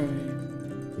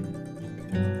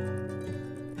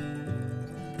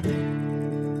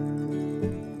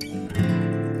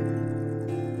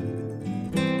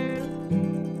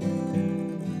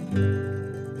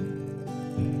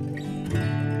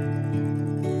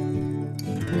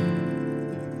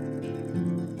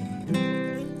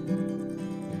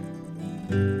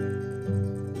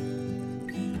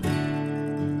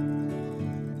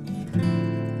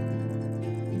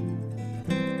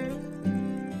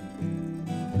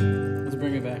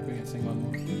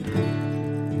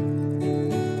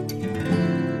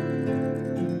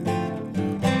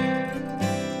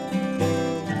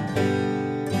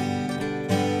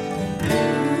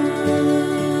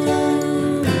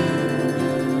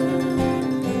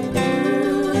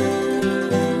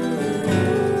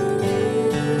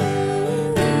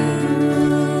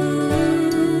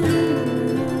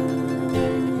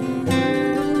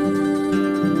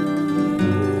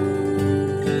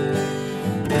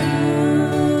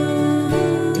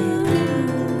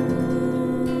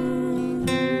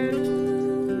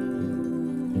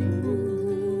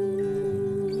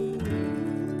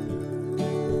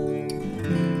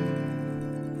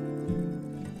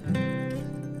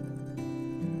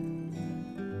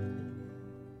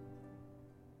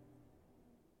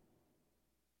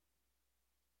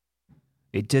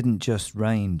 It didn't just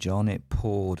rain, John, it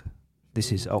poured.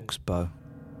 This is Oxbow.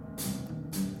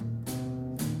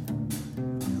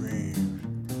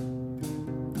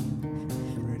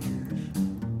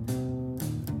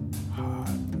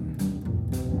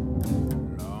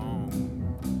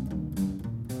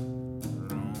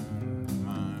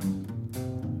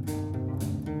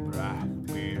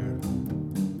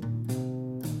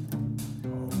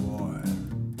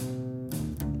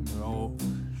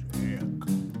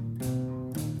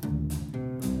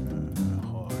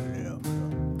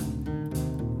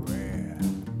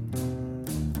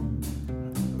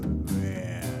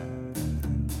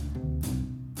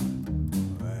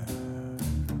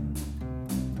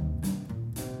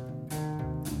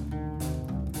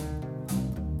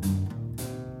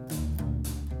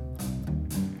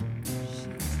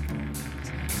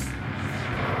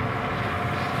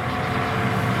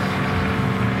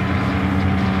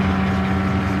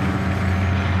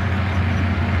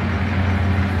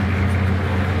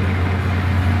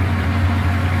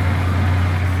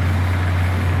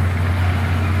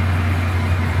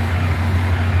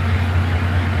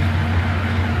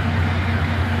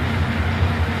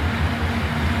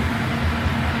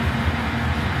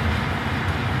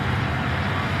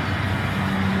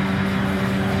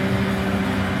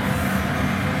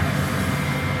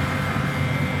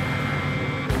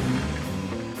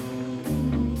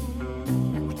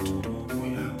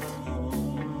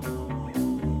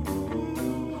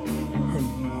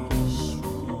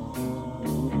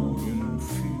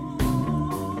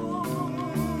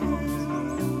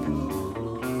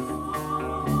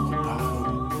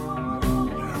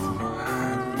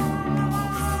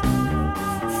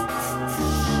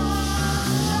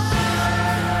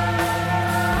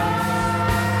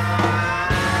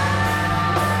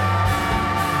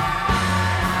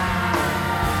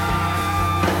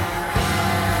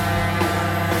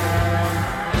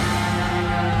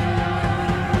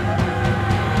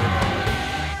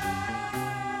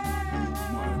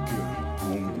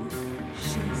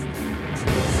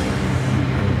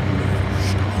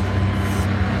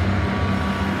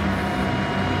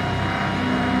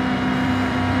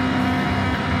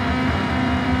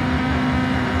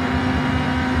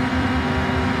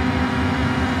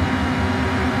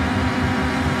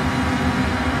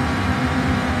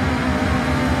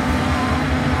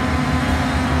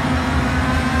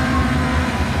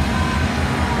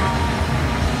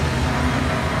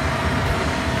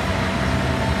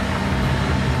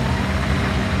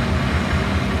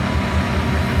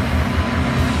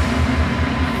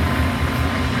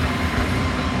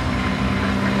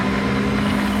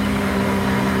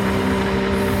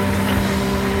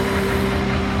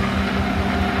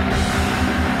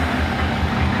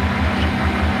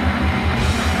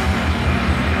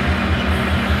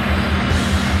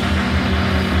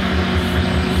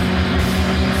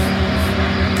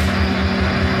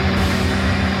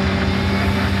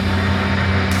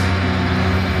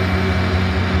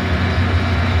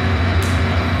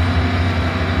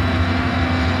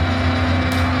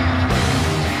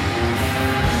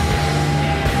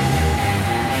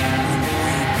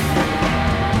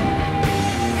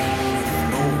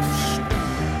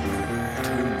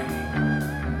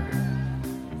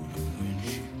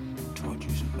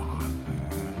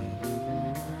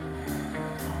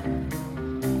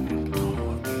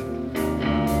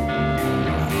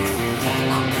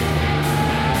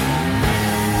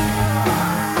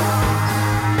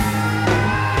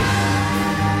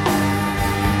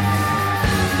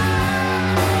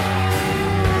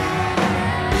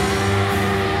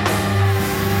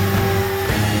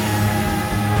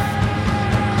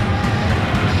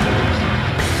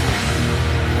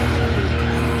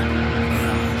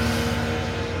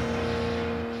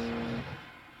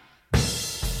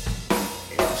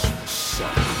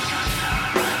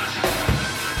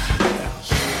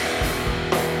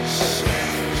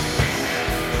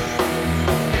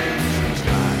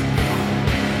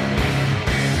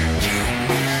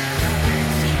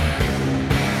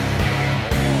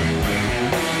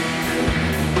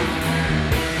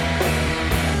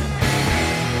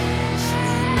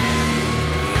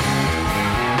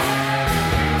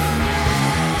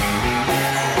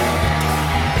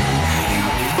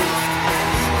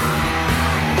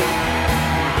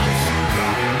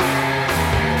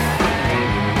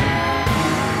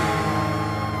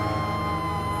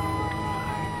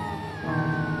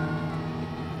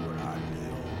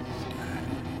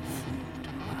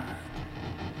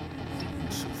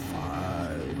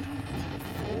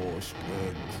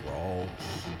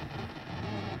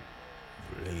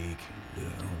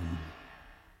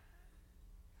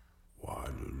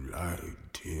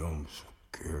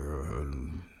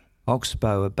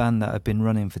 Oxbow, a band that had been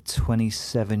running for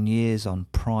 27 years on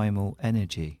Primal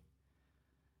Energy.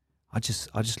 I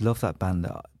just love that band.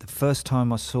 The first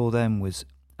time I saw them was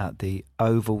at the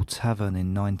Oval Tavern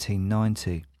in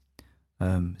 1990.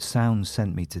 Sound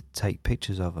sent me to take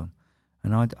pictures of them,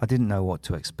 and I didn't know what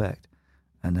to expect.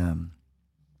 And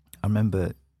I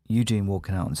remember Eugene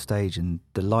walking out on stage, and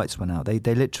the lights went out. They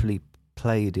literally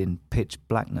played in pitch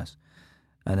blackness,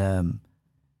 and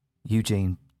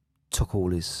Eugene took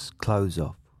all his clothes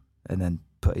off and then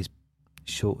put his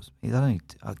shorts. I don't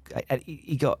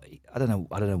know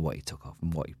what he took off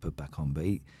and what he put back on, but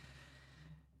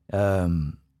I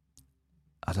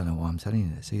don't know why I'm telling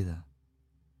you this either.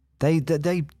 They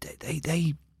played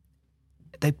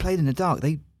in the dark.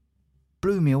 They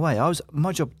blew me away.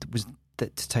 My job was to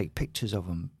take pictures of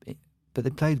them, but they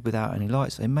played without any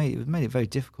lights. It made it very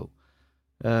difficult.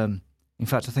 In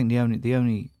fact, I think the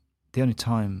only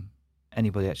time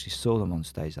anybody actually saw them on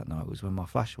stage that night was when my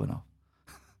flash went off.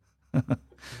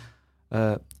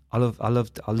 I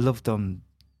loved them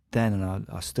then, and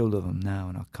I still love them now,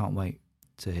 and I can't wait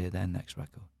to hear their next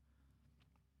record.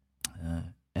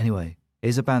 Anyway,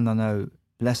 here's a band I know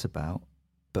less about,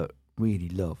 but really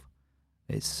love.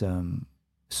 It's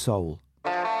Soul.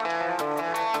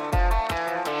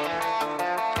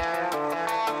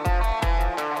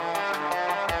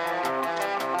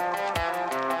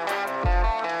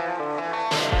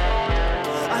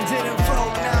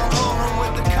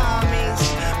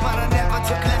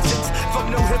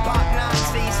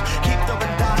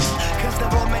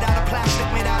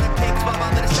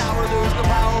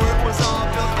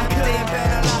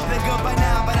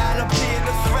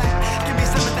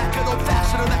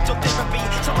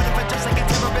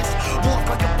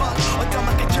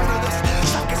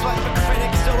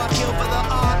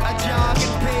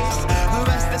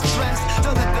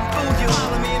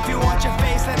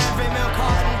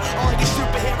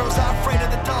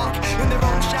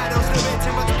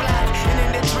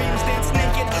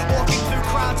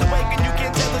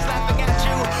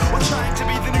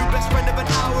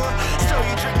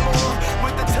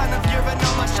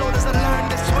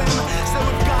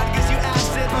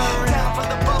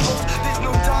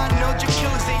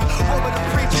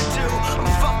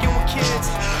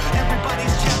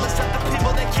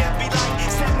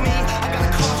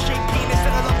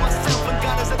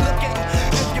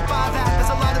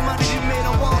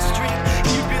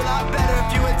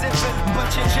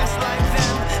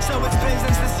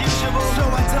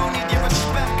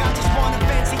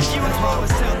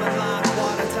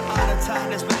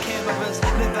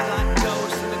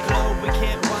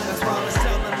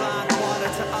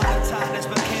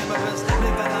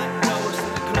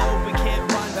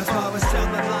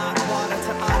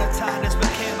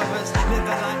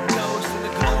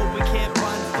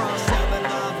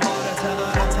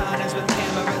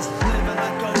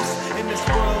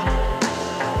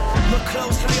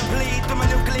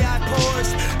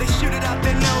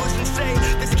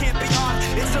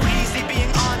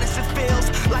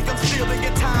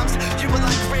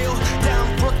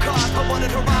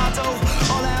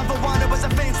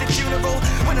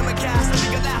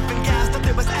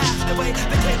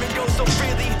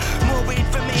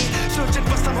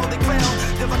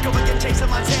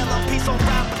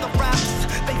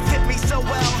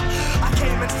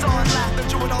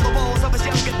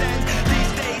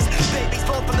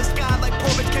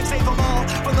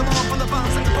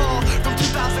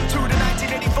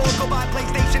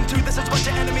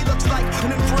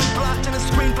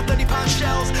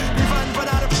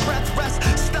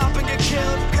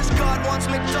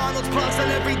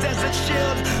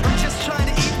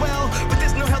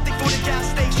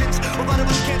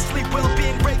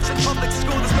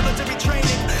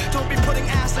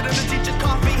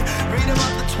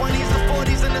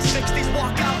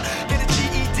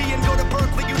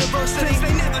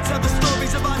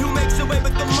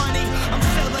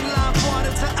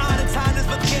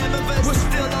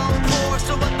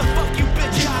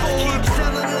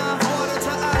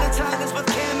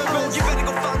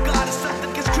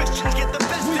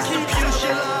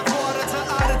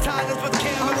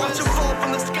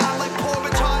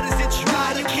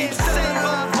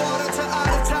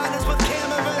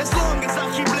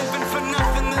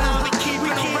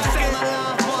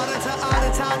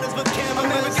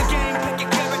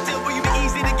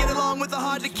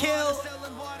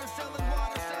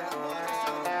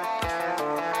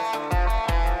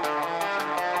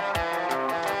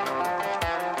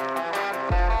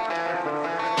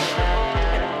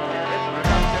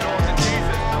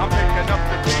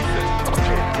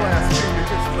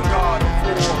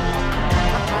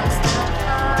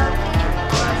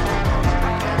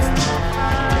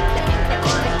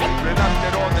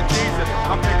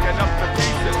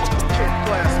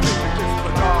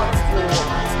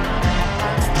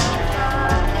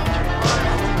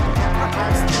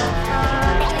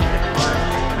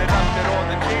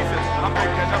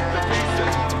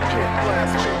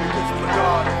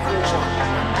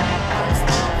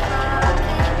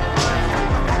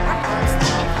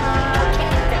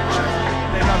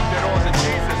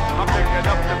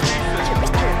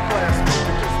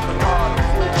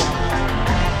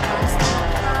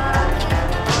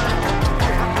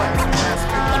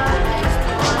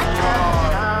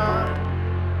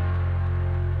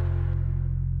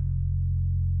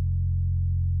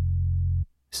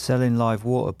 Selling Live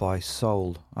Water by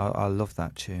Soul. I love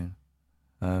that tune.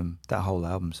 That whole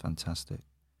album's fantastic.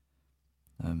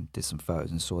 Did some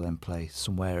photos and saw them play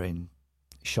somewhere in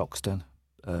Shoxton.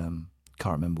 Can't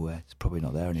remember where. It's probably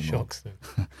not there anymore. Shoxton.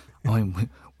 I mean,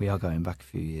 we are going back a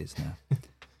few years now.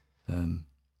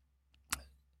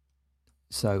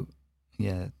 So,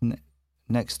 yeah,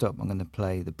 next up I'm going to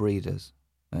play The Breeders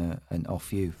and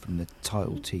Off You from the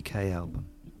Title TK album.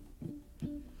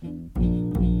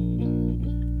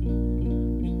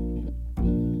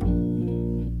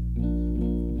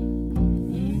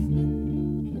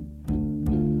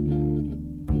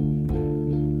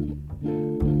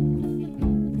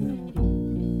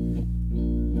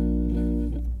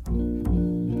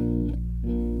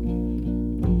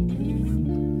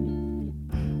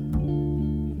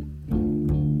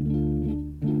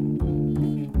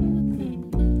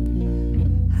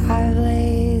 I've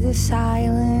laid the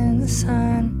silent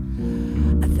sun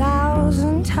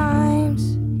 1,000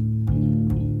 times.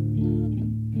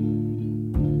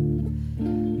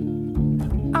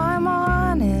 I'm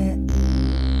on it,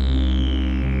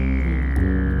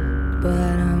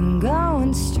 but I'm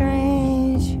going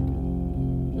strange.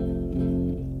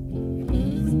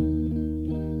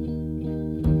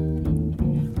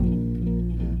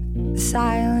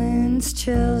 Silence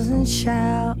chills and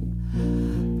shout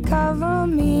cover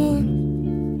me.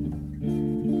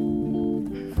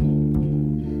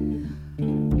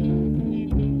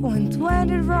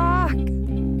 Wind-wetted rock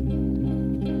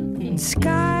and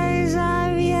skies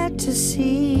I've yet to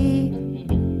see.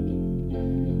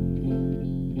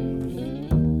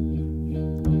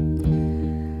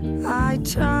 I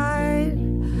tried,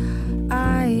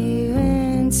 I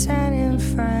even sent in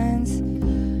friends.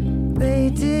 They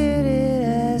did it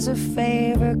as a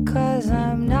favor, 'cause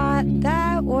I'm not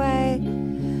that way.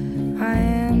 I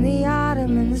am the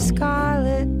autumn and the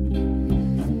scarlet.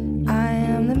 I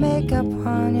am the makeup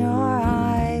on your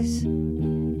eyes.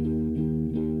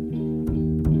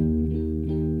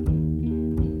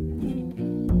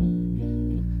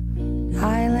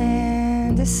 I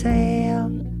land a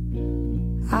sail,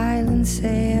 island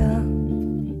sail.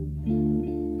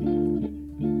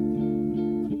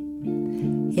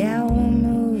 Yeah, we're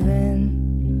moving.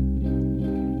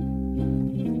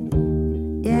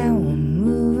 Yeah, we're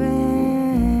moving.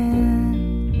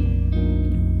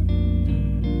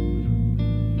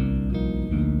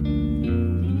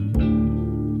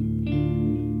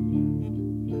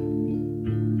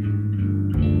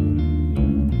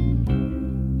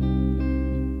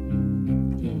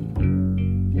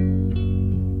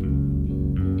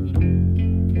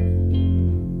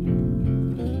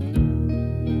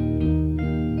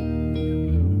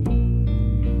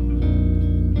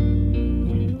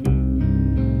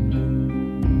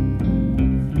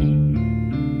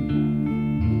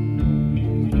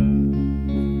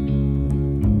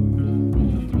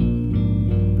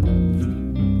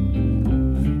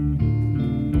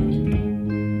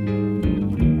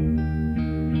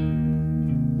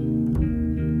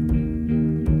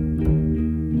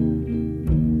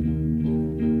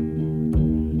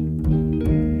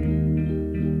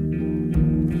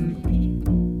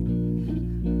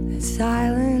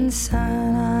 Silent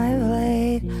sun I've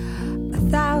laid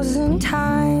 1,000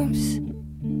 times.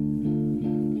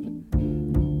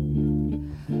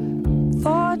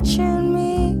 Fortune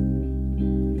me,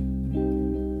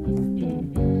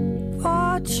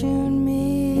 fortune me.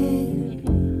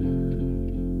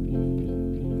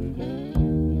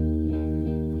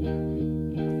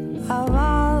 Of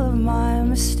all of my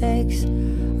mistakes,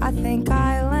 I think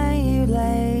I let you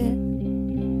lay.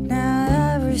 Now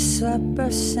every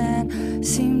slipper scent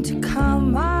seemed to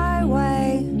come my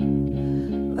way,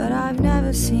 but I've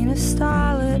never seen a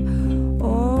starlet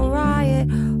or a riot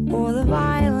or the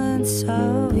violence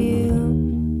of you.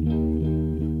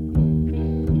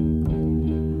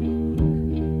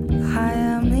 I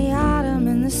am the autumn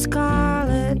and the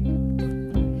scarlet.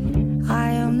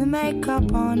 I am the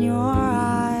makeup on your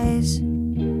eyes.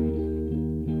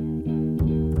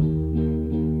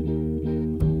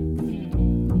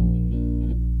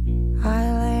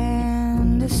 I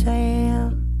land a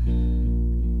sail,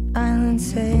 island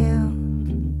sail.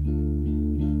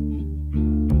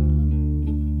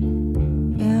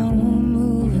 Yeah, we're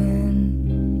moving.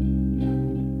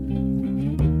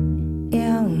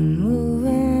 Yeah, we're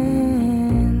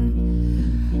moving.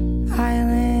 I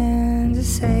land a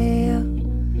sail,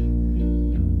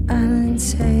 island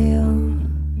sail.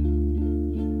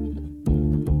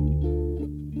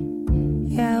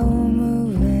 Yeah, we're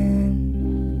moving.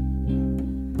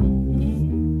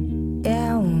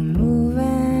 Yeah, we're moving.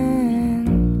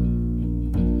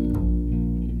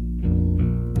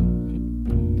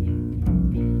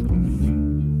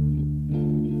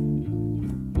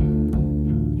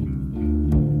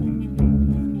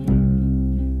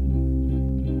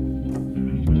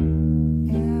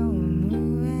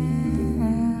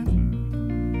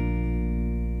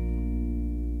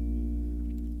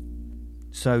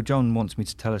 So John wants me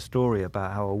to tell a story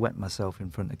about how I wet myself in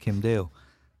front of Kim Deal.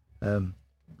 How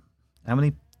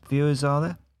many viewers are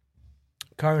there?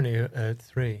 Currently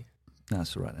 3.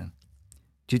 That's all right then.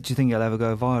 Do you think it'll ever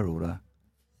go viral though?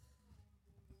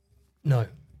 No.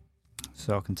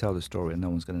 So I can tell the story and no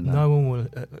one's going to know. No one will.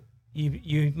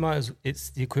 You might as.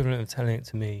 It's the equivalent of telling it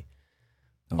to me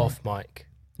off mic.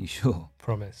 You sure?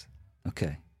 Promise.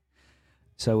 Okay.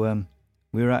 So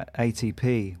we were at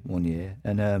ATP one year,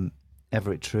 and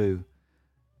Everett True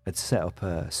had set up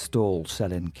a stall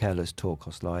selling Careless Talk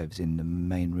Cost Lives in the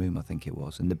main room, I think it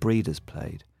was, and the Breeders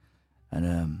played.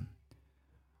 And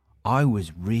I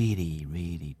was really,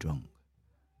 really drunk.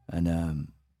 And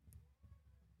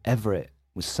Everett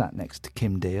was sat next to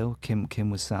Kim Deal. Kim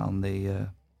was sat on the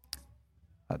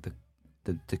at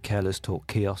the Careless Talk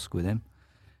kiosk with him.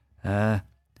 And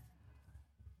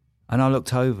I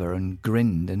looked over and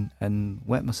grinned and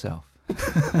wet myself.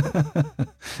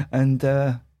 And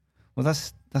well,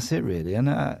 that's it really. And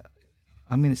I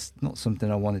mean, it's not something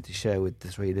I wanted to share with the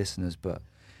 3 listeners, but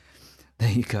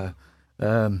there you go.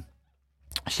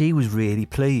 She was really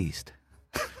pleased.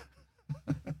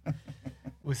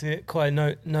 Was it quite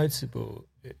noticeable?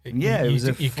 Yeah, it was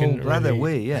a full blather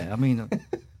wee. Yeah, I mean,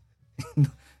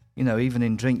 you know, even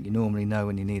in drink, you normally know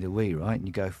when you need a wee, right? And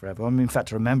you go forever. I mean, in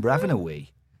fact, I remember having a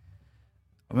wee.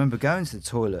 I remember going to the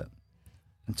toilet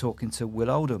and talking to Will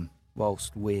Oldham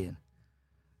whilst weeing,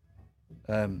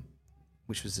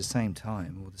 which was the same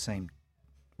time, or the same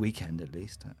weekend at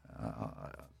least.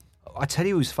 I tell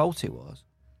you whose fault it was.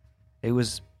 It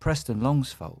was Preston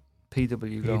Long's fault.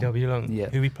 P.W. Long. P.W. Long, yeah.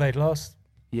 Who we played last.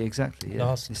 Yeah, exactly.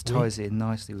 Yeah. This ties it in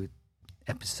nicely with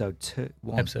episode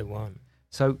 1. Episode 1.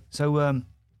 So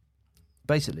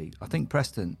basically, I think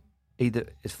Preston either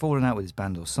has fallen out with his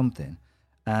band or something,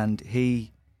 and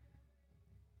he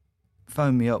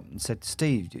phoned me up and said,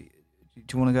 "Steve, do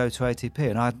you want to go to ATP?"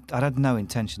 And I had no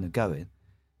intention of going.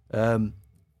 I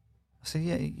said,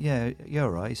 "Yeah, you're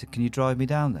all right." He said, "Can you drive me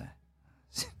down there?"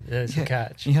 There's a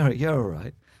catch. You're all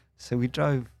right. So I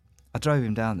drove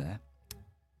him down there,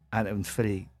 and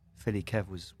Philly Kev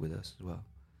was with us as well,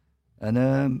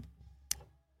 and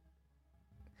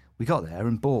we got there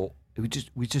and bought. We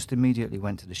just immediately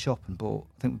went to the shop and bought.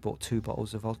 I think we bought 2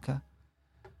 bottles of vodka,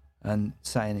 and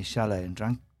sat in his chalet and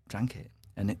drank it.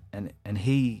 And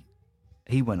he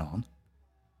went on,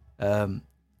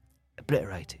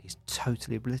 obliterated. He's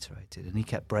totally obliterated, and he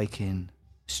kept breaking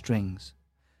strings.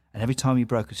 And every time he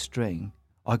broke a string,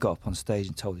 I got up on stage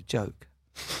and told a joke.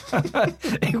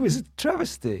 It was a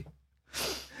travesty.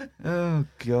 Oh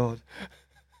God.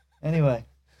 Anyway,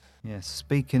 yeah.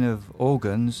 Speaking of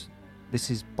organs, this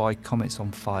is by Comets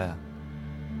on Fire.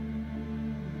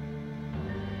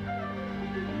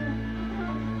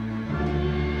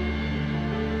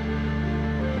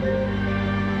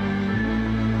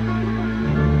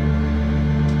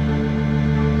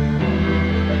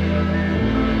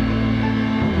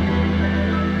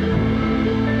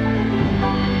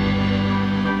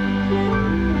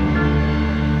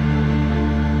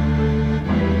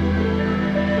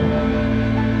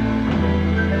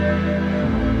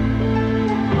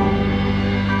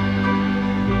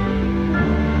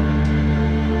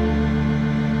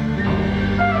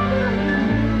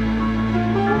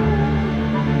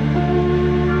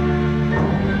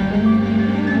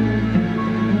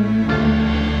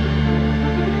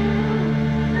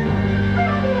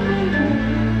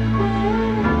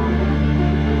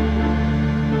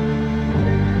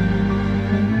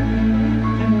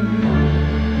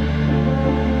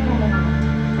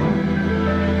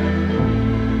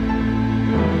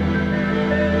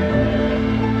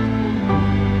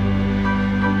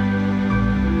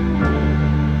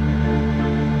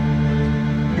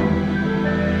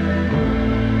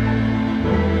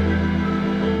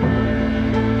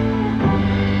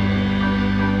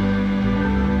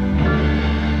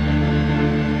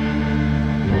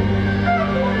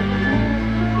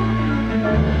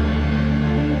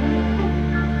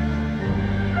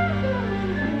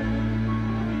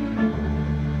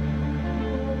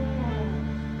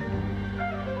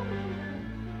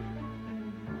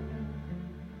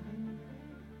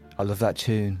 I love that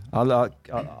tune. I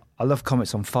love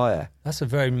Comets on Fire. That's a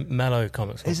very mellow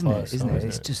Comets on Fire song,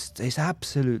 isn't it? It's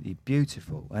absolutely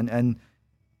beautiful. And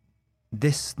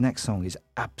this next song is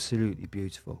absolutely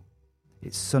beautiful.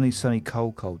 It's Sunny, Sunny,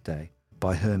 Cold, Cold Day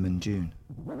by Herman June.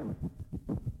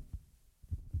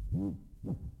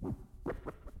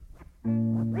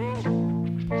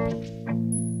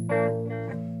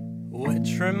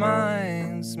 Which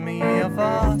reminds me of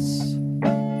us.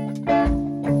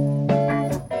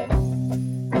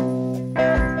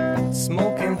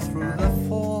 Smoking through the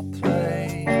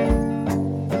foreplay,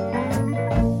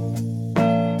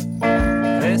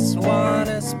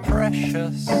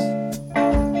 Paris.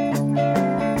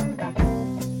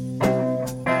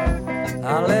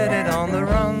 I lit it on the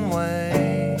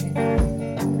runway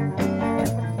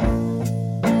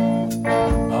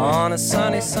on a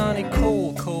sunny, sunny,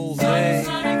 cool, cool day.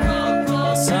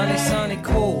 A sunny, sunny,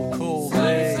 cool, cool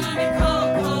day.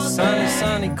 A sunny,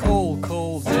 sunny, cool,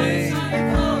 cool day.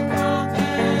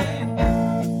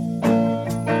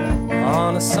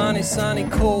 On a sunny, sunny,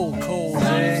 cool, cool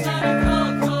day.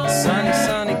 A sunny,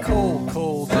 sunny, cool,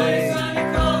 cool day.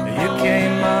 You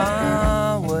came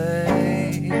my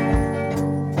way.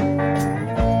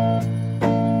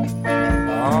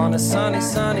 On a sunny,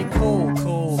 sunny, cool,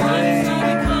 cool day.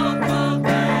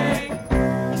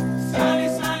 Sunny,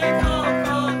 sunny, cool,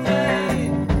 cool day.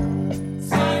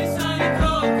 Sunny, sunny,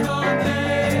 cool, cool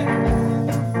day.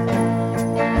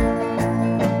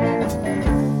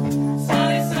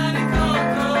 Sunny, sunny, cool,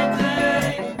 cool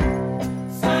day.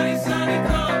 Sunny, sunny,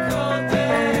 cool, cool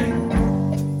day.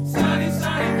 Sunny,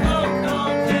 sunny, cool,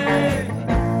 cool day.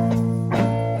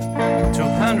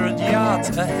 200 yards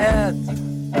ahead.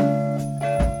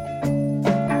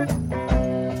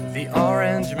 The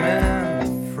orange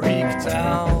man freaked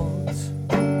out.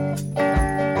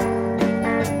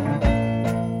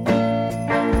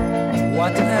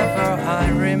 Whatever I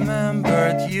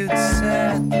remembered you'd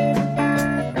said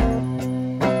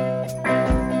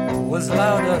was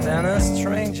louder than a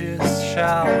stranger's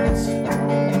shout.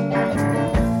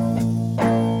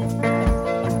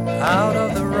 Out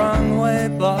of the runway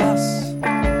bus,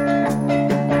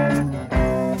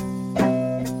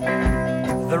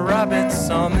 the rabbit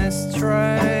saw me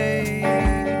stray.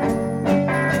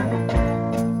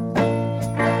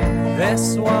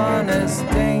 This one is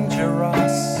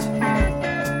dangerous.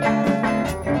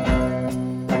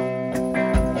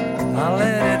 I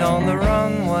lit it on the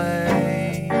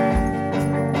runway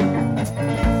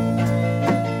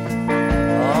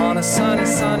on a sunny,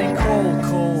 sunny, cool,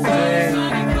 cool day.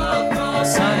 A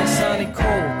sunny, sunny,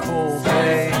 cool, cool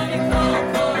day.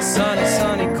 A sunny,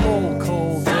 sunny, cool,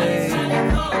 cool day.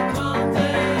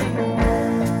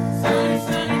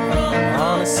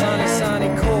 On a sunny, sunny,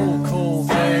 cool, cool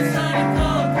day.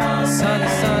 A sunny,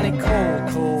 sunny, cool,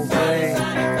 cool day.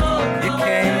 You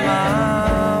came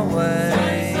my way.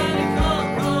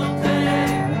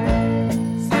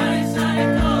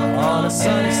 On a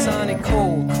sunny, sunny,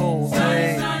 cool, cool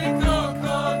day. Sunny, sunny, cool,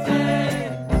 cool day.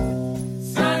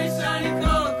 Sunny, sunny,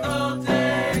 cool, cool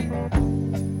day.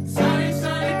 Sunny,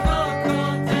 sunny, cool,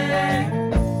 cool day.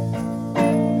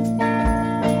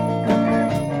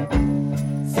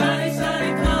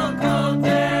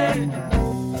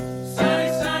 Sunny,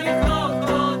 sunny, cool,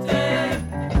 cool day.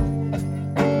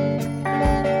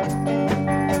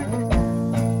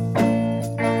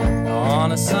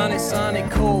 On a sunny, sunny,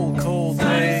 cool, cool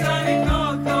day.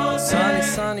 Sunny,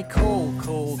 sunny, cool,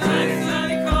 cool day.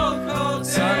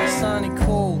 Sunny, sunny,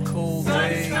 cool, cool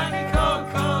day.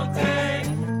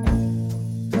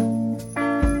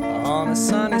 On a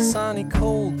sunny, sunny,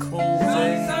 cool, cool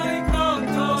day.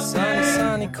 Sunny,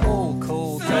 sunny, cool,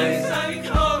 cool day.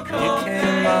 You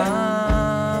came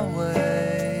my way.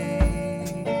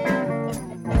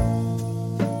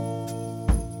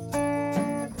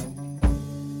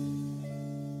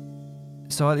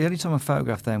 So the only time I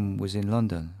photographed them was in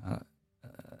London,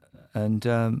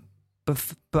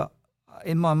 but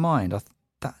in my mind,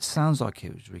 that sounds like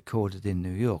it was recorded in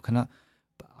New York, and I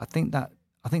think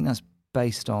that's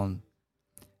based on.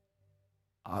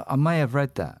 I may have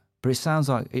read that, but it sounds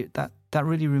like that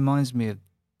really reminds me of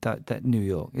that New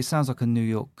York. It sounds like a New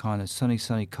York kind of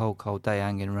sunny, cold, cold day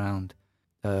hanging around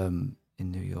in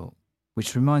New York,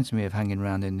 which reminds me of hanging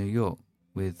around in New York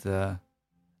with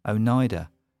Oneida.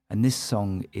 And this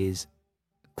song is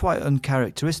quite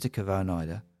uncharacteristic of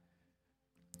Oneida.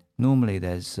 Normally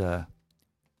there's a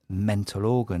mental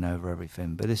organ over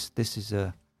everything, but this is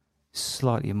a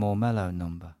slightly more mellow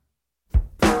number.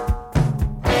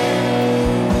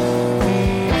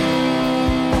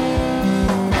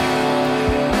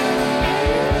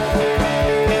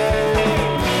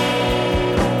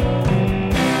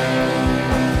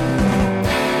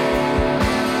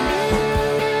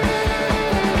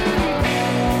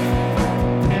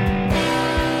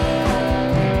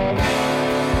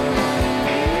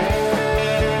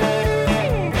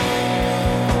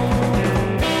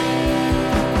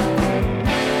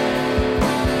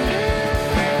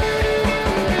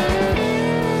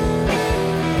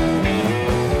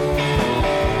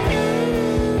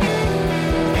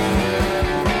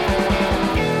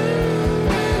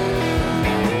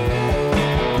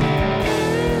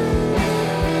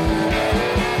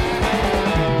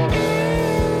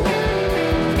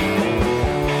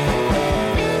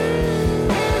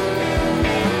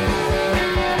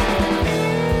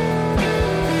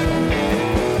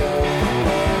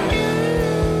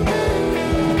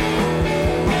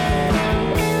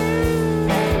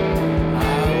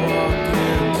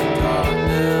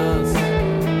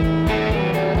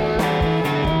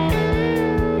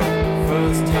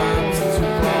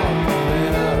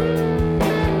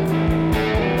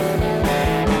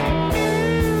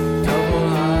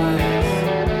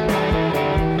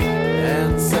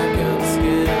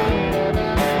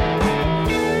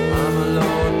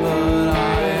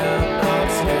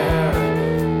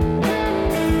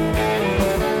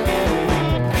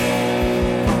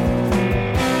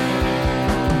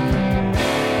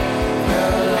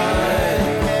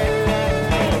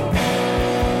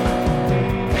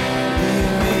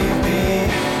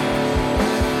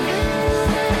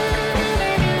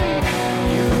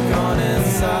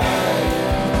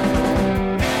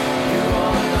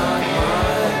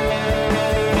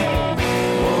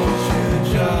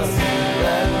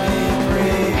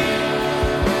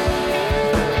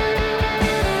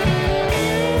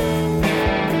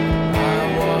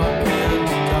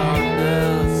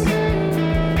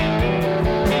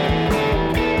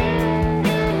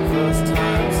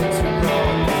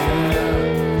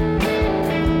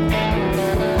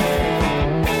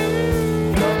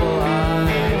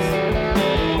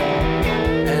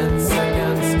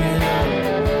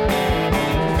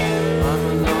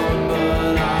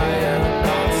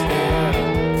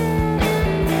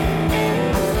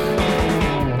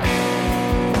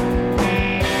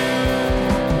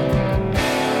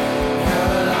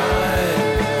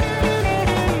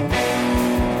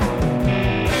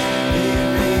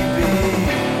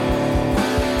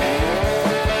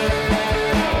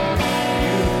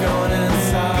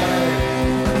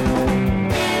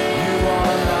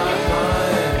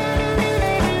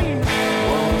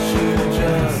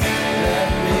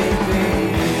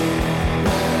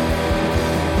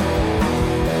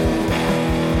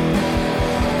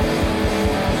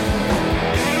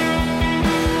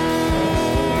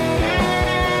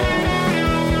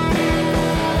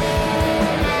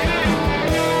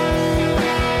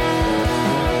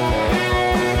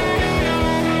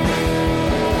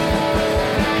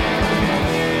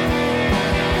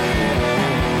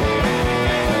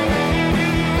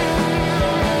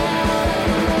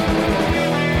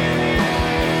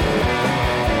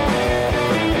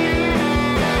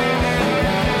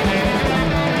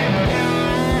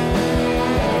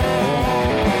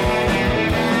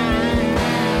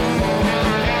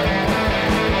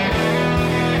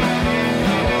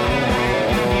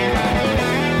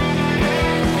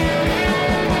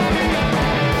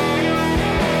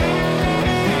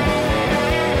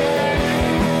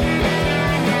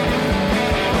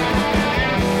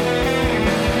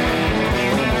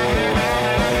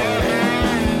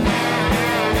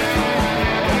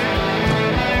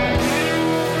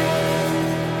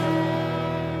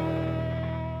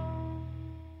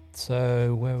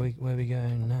 where we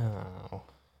going now?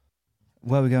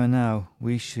 Where are we going now?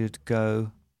 We should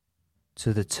go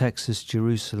to the Texas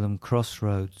Jerusalem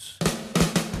crossroads.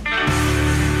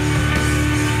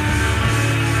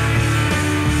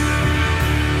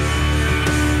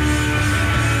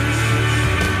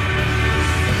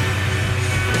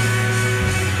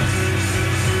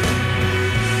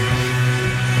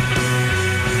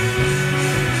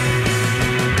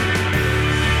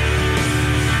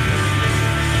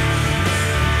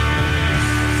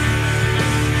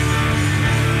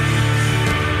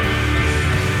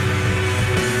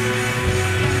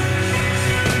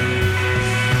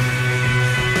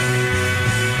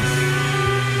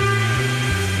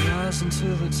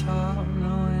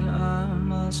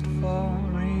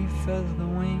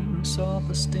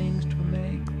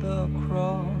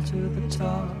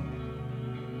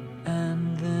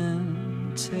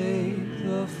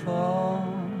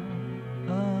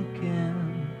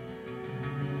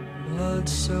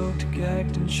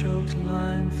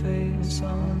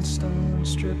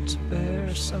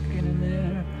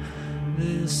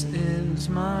 This is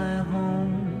my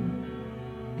home,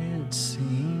 it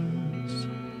seems,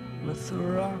 with the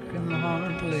rock and the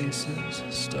hard places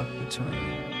stuck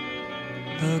between.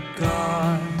 The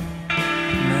God,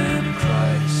 man,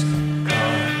 Christ,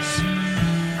 cause,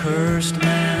 cursed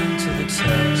man to the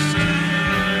test.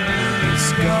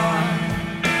 This God,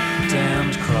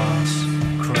 damned cross,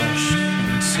 crushed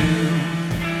into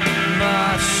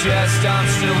my chest. I'm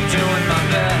still doing my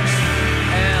best,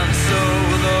 and so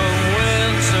the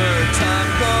time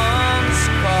comes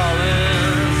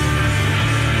calling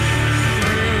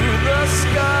through the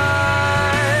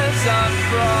skies. I'm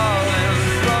crawling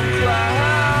from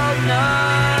cloud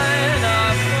nine.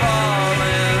 I'm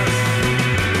falling,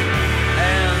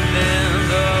 and then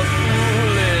the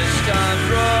foolish time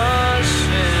rushing.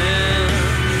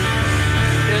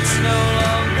 It's no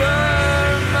longer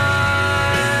mine.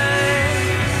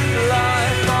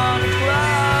 Life on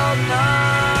cloud nine.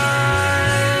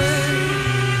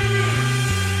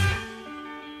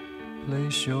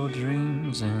 Place your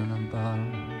dreams in a bottle,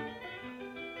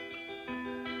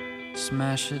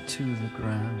 smash it to the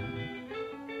ground,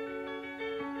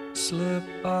 slip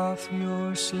off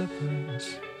your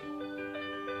slippers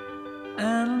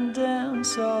and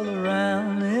dance all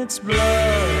around. It's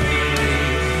blood,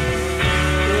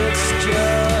 it's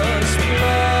just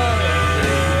blood,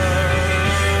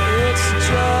 it's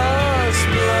just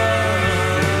blood,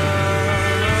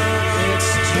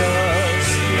 it's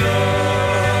just blood.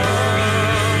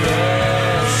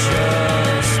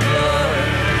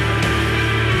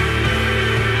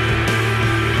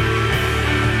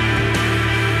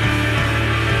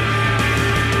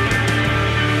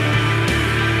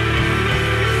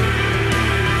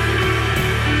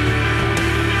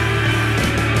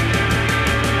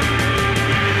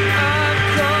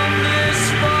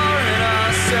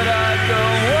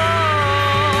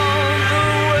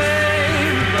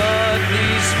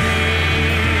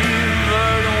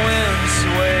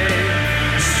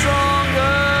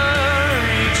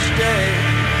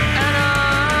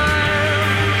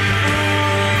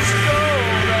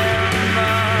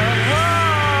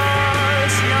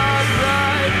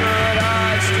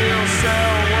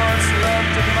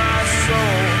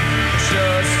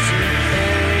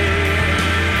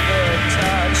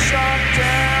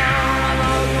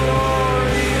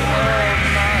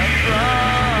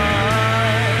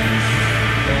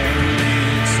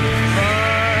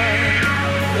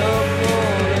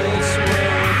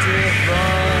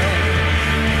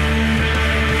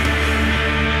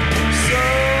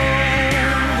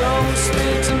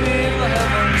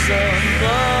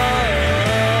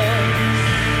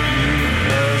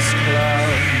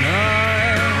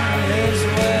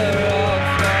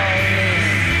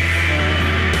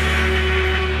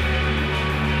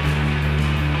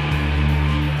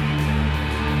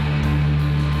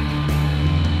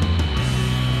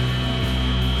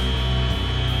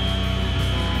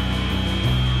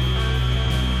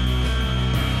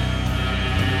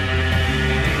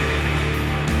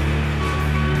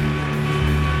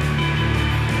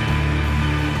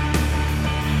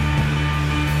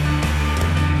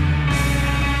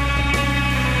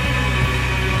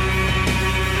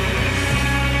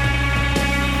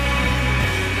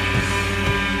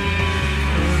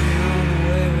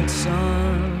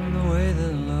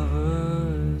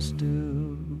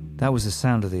 That was the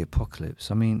sound of the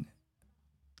apocalypse. I mean,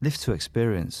 Live to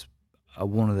Experience are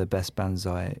one of the best bands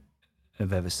I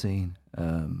have ever seen.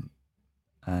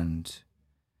 And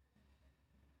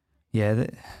yeah,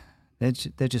 they're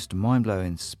just a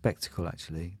mind-blowing spectacle,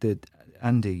 actually.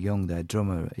 Andy Young, their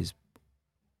drummer, is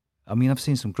I mean, I've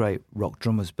seen some great rock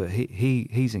drummers, but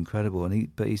he's incredible, and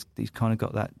he's kind of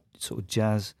got that sort of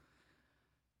jazz,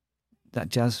 that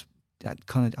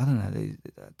kind of, I don't know,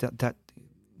 that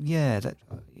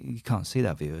you can't see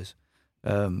that, viewers.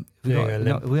 We've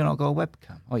not got a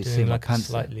webcam. Oh, you see my like pants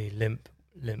a slightly limp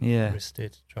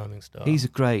wristed drumming style. He's a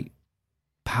great,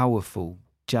 powerful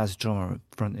jazz drummer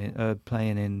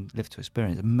playing in Live to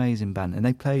Experience. Amazing band, and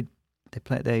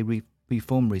they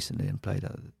reformed recently and played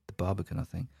at the Barbican, I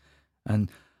think.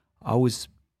 And I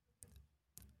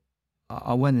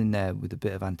went in there with a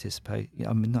bit of anticipation.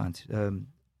 I mean,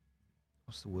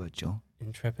 what's the word, John?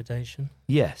 Intrepidation?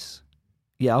 Yes.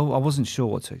 Yeah, I wasn't sure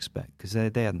what to expect because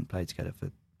they hadn't played together for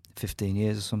 15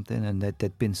 years or something, and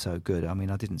they'd been so good. I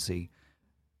mean, I didn't see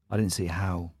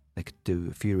how they could do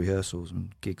a few rehearsals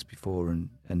and gigs before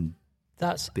and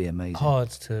that's be amazing. Hard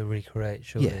to recreate,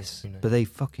 surely. Yes, but they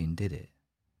fucking did it.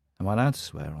 Am I allowed to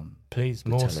swear on? Please,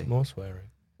 more swearing.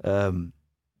 I'm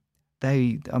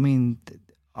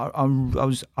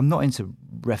not into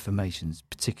reformations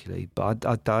particularly,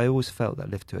 but I always felt that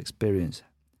Live to Experience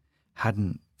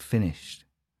hadn't finished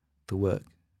the work.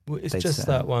 Well, it's just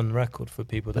that one record for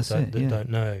people that don't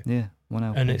know. Yeah, one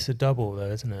album. And it's a double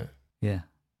though, isn't it? Yeah.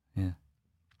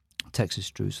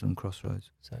 Texas Jerusalem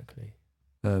Crossroads. Exactly.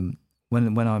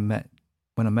 When I met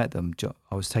them,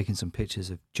 I was taking some pictures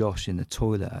of Josh in the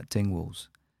toilet at Dingwalls,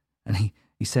 and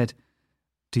he said,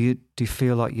 "Do you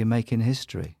feel like you're making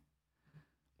history?"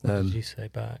 What did you say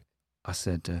back? I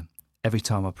said, "Every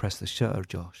time I press the shutter,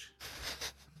 Josh."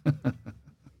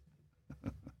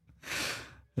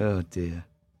 Oh dear.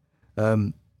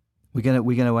 We're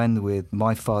gonna end with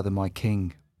 "My Father, My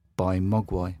King" by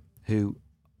Mogwai, who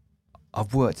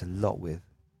I've worked a lot with,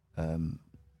 and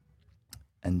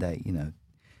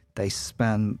they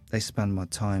span my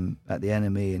time at the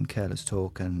Enemy and Careless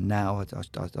Talk, and now I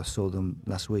saw them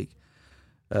last week.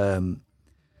 They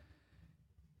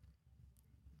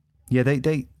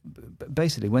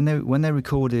basically when they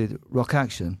recorded Rock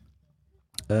Action,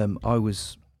 I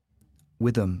was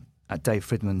with them at Dave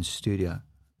Fridman's studio,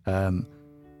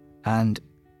 and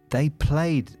they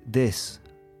played this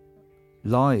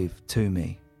live to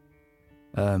me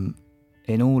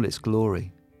in all its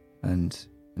glory, and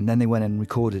then they went and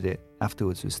recorded it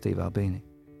afterwards with Steve Albini.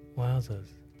 Wowzers.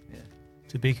 Yeah.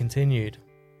 To be continued.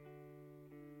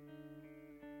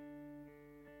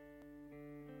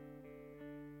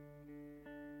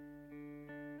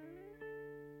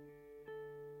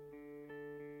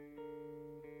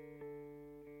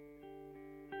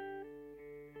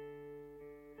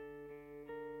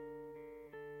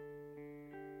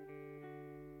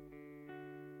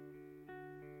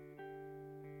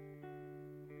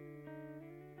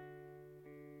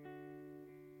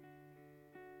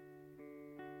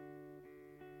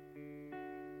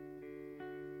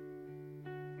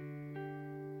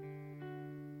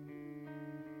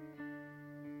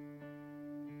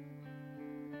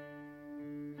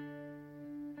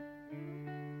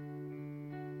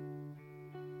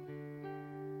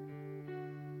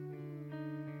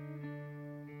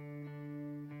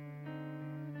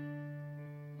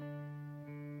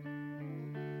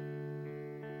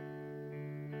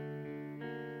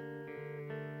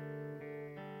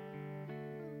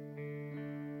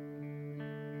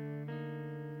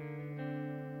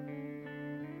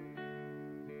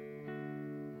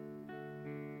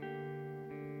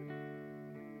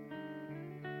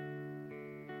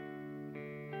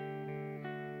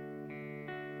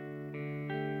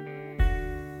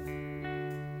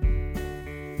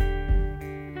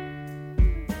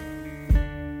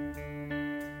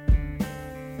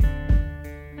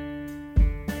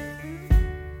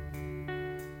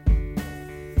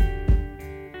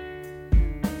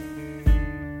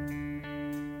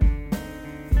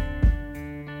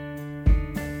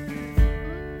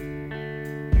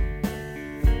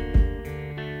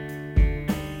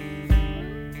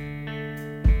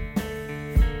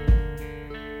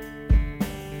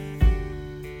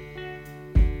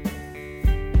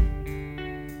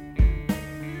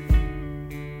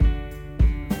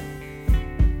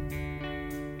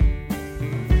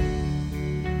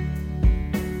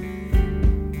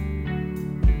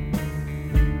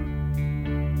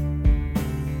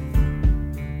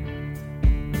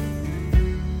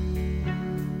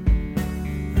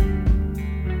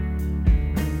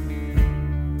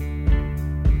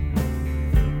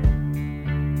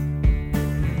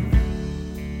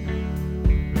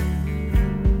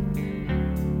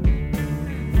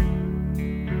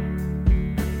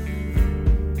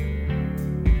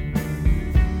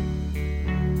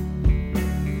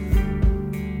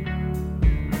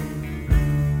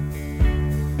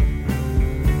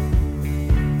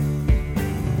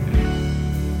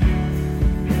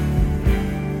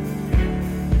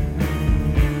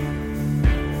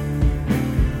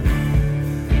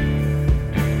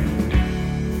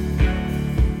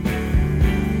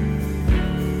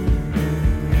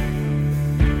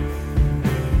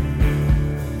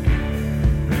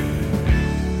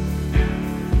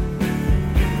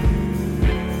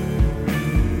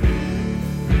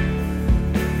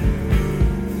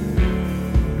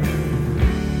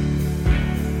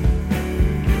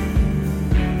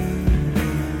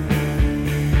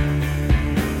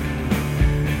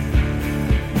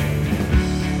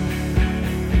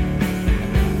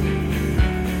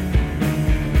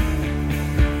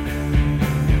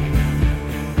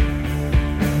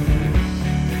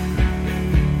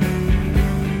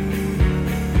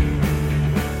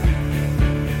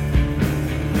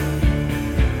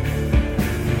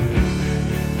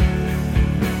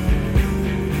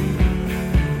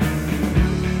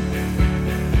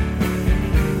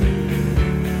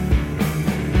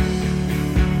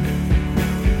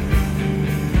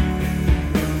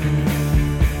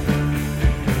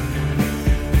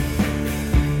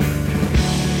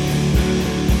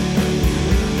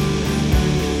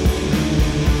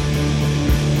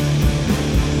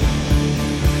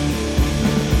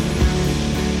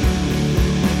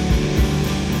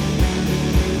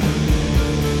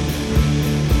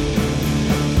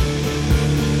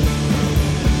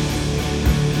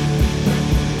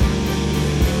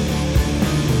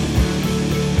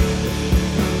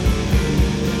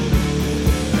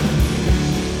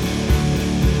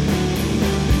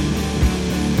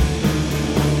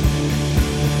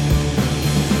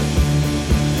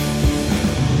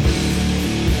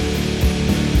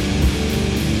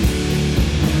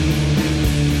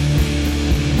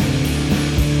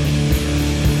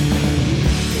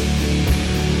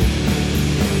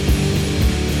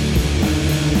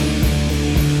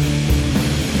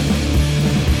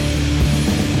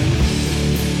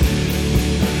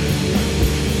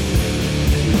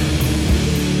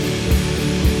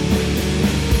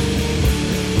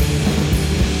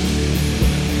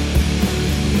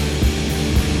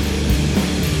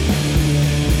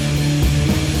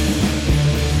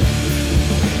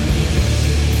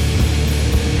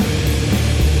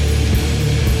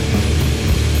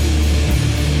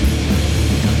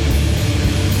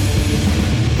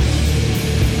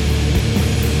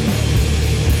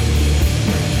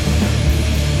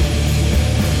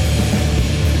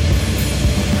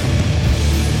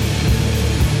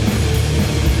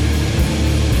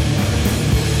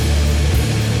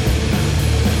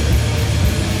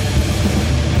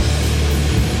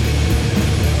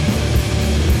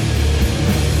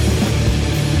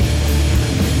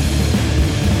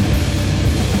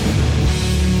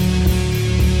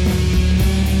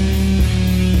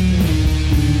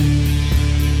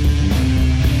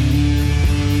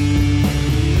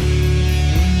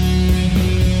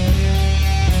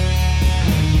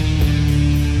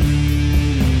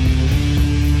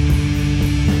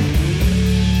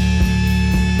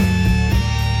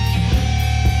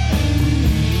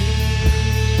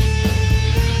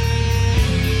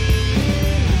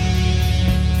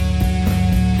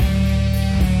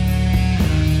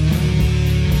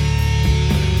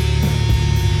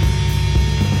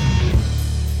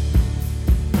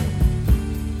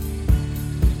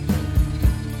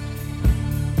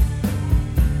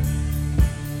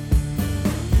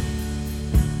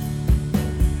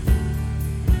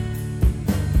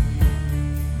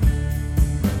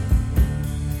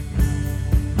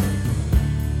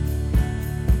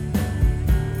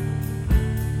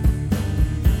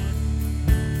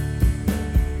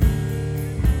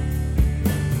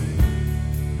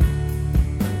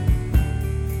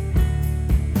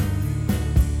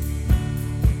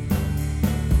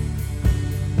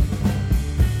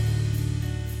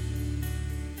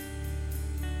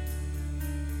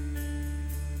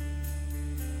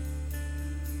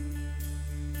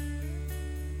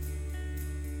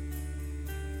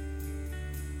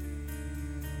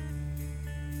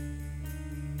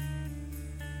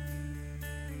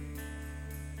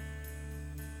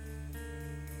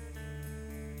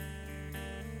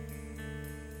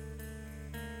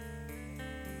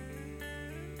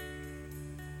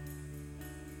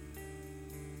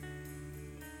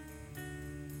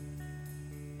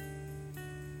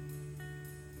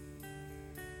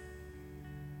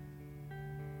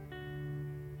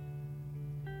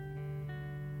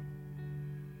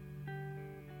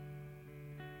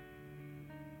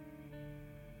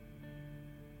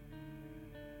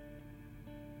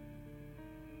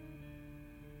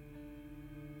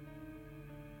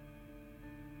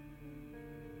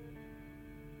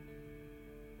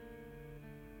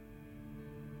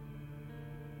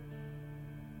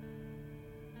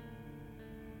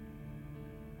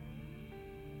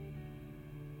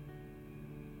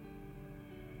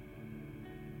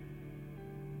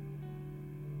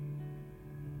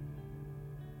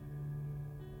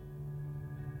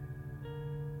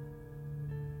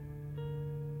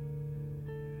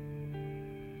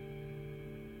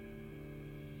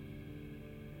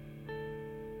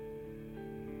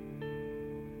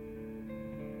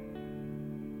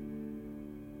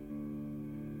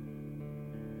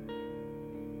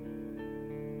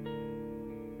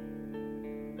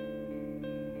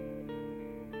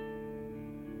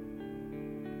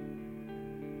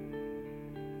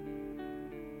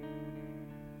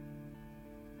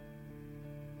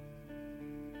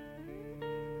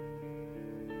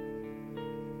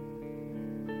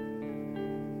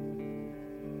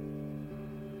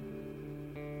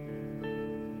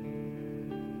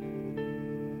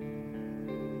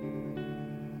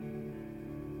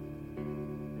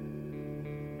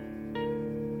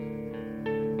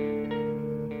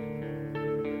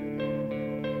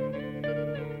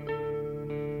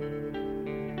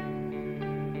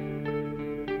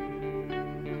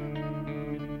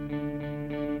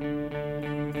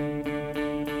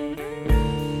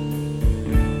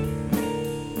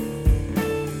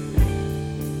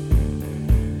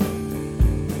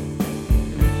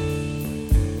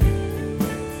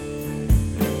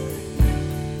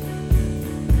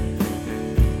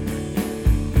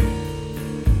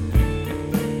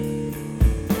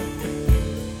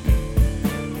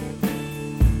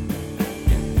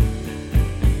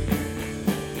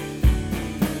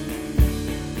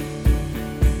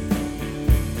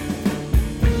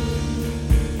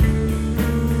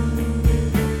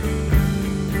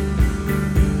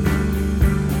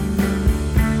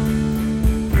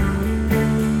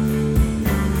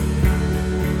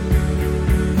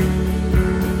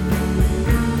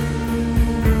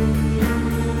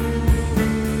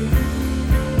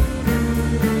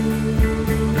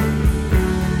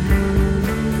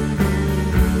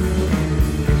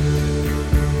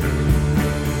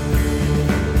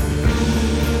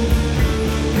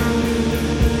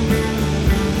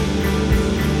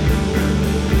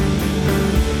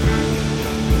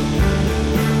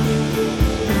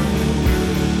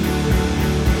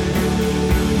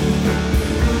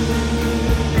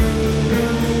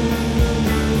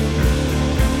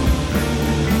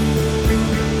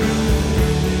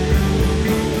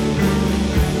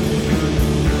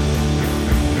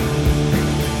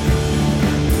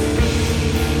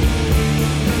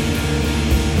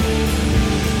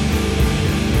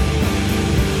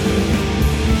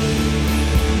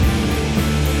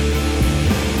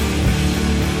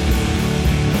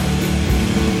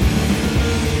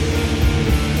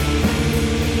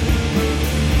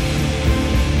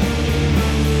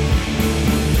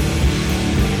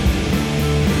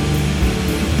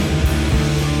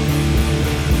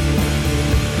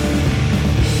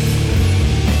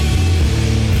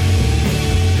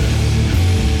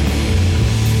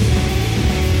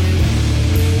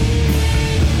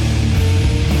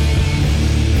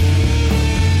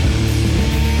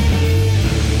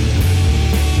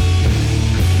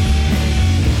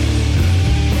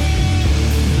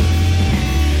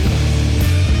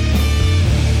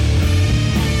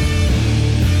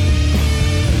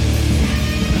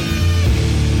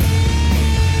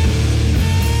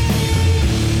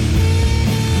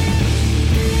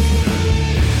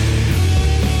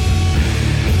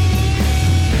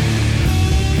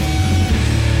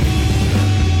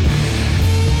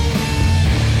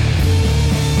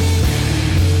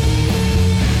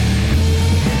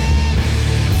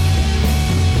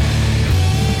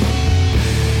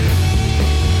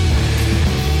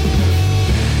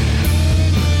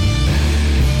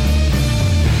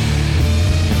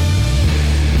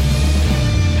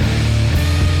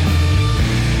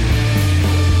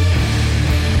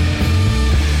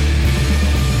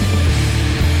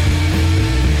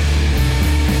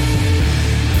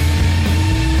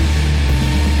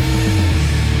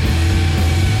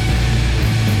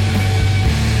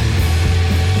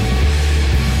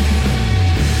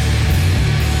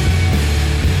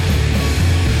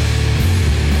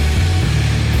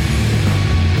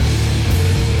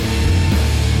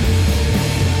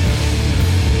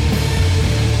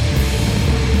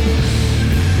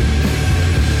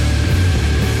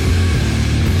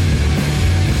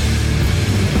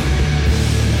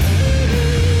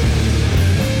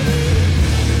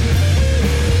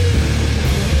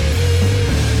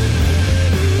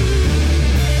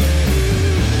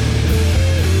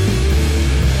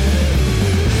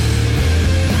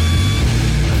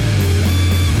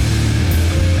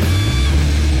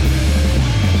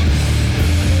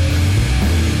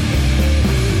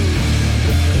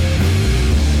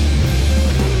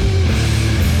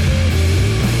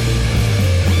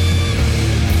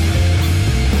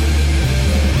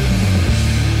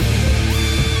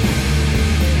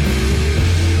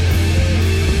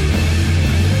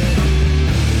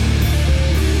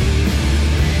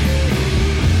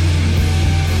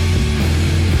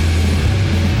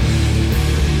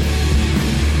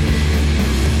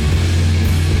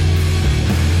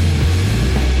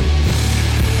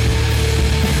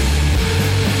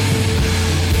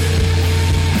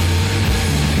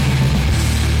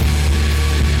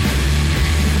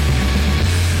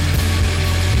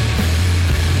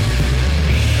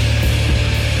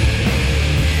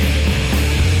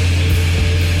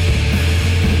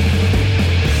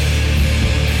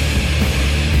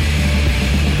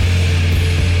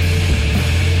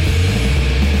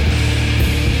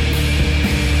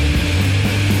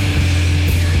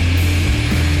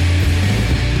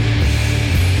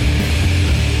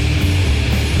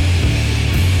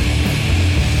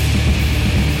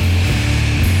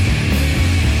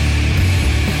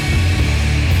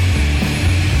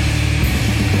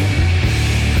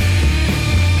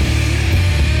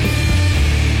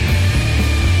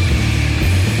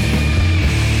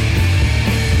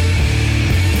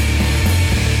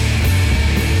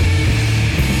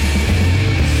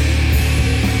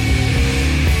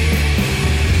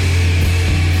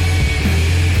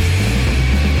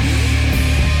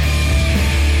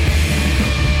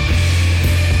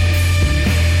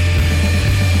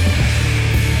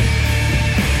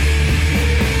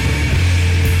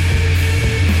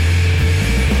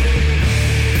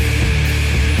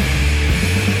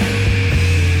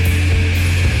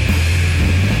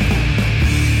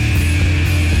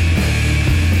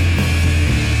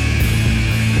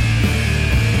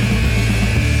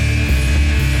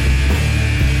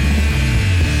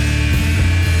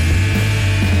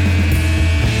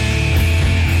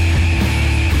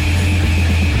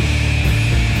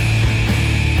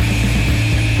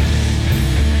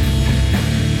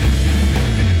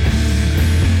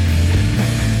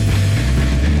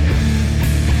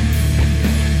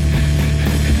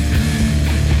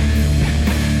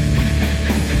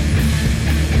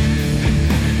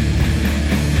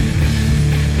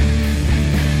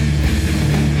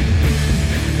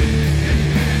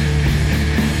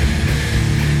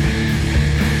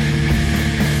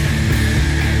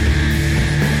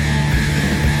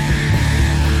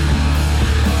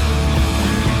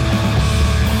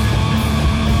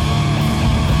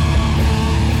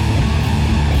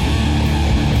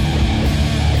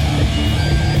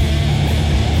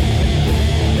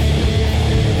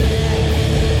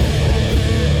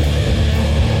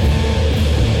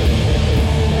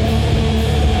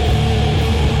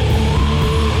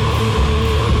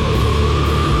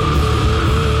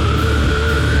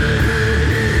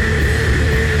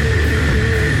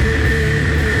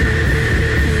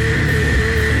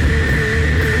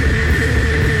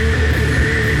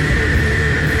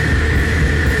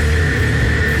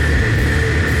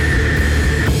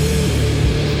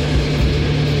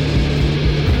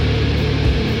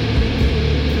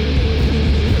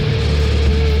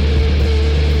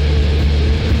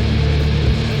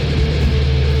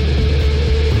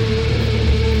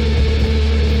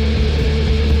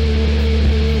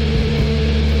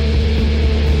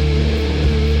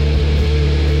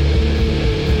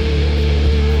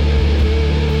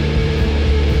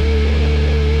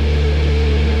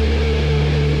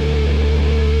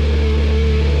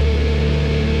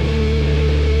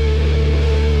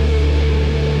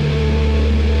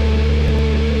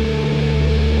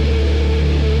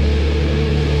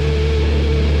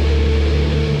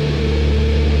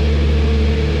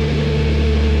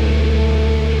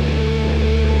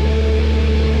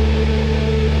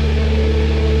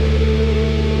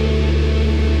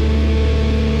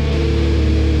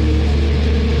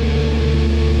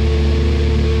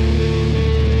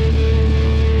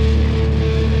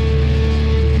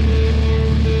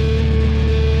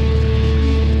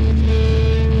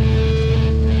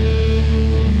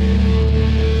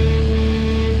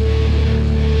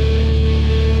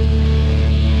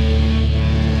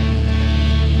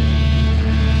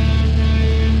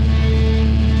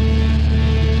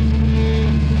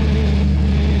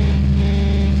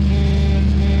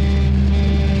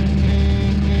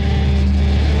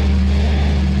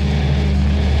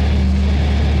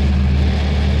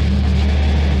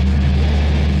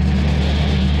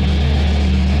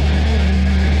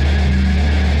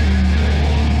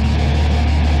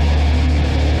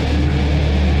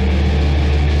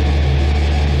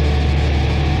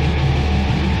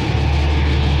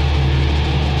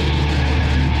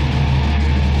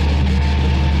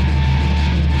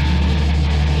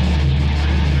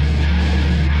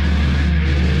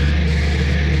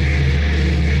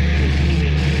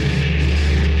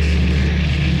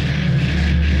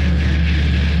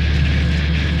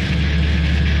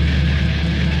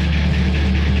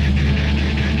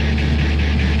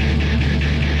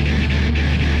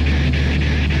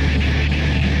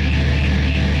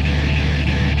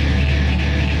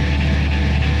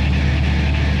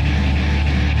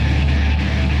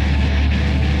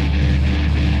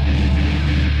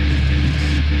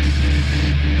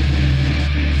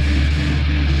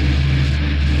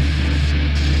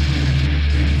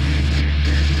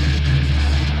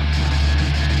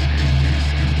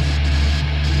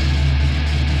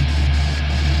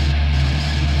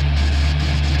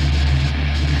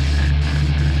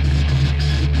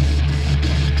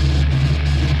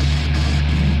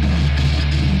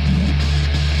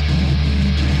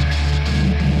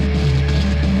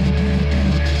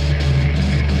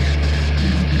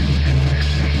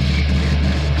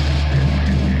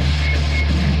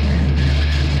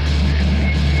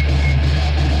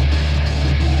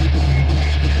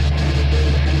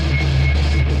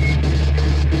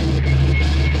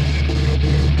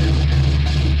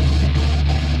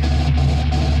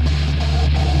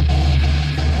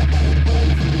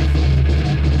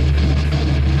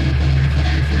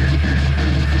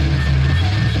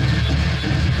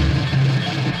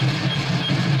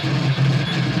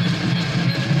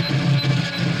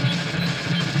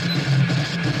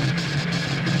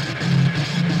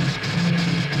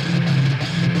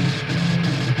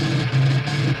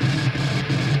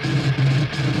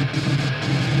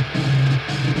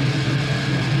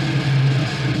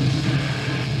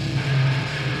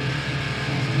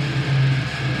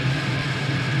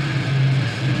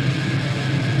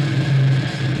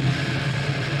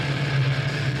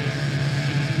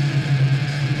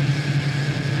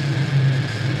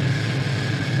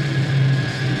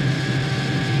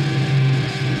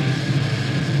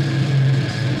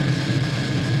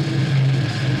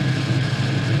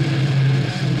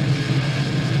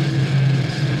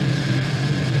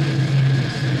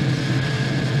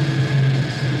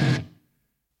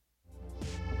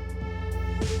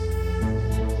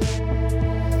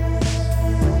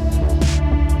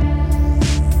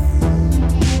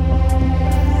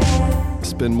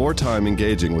 spend more time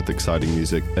engaging with exciting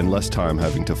music and less time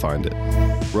having to find it.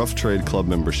 Rough Trade Club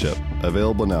membership,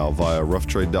 available now via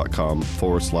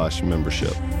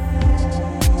roughtrade.com/membership.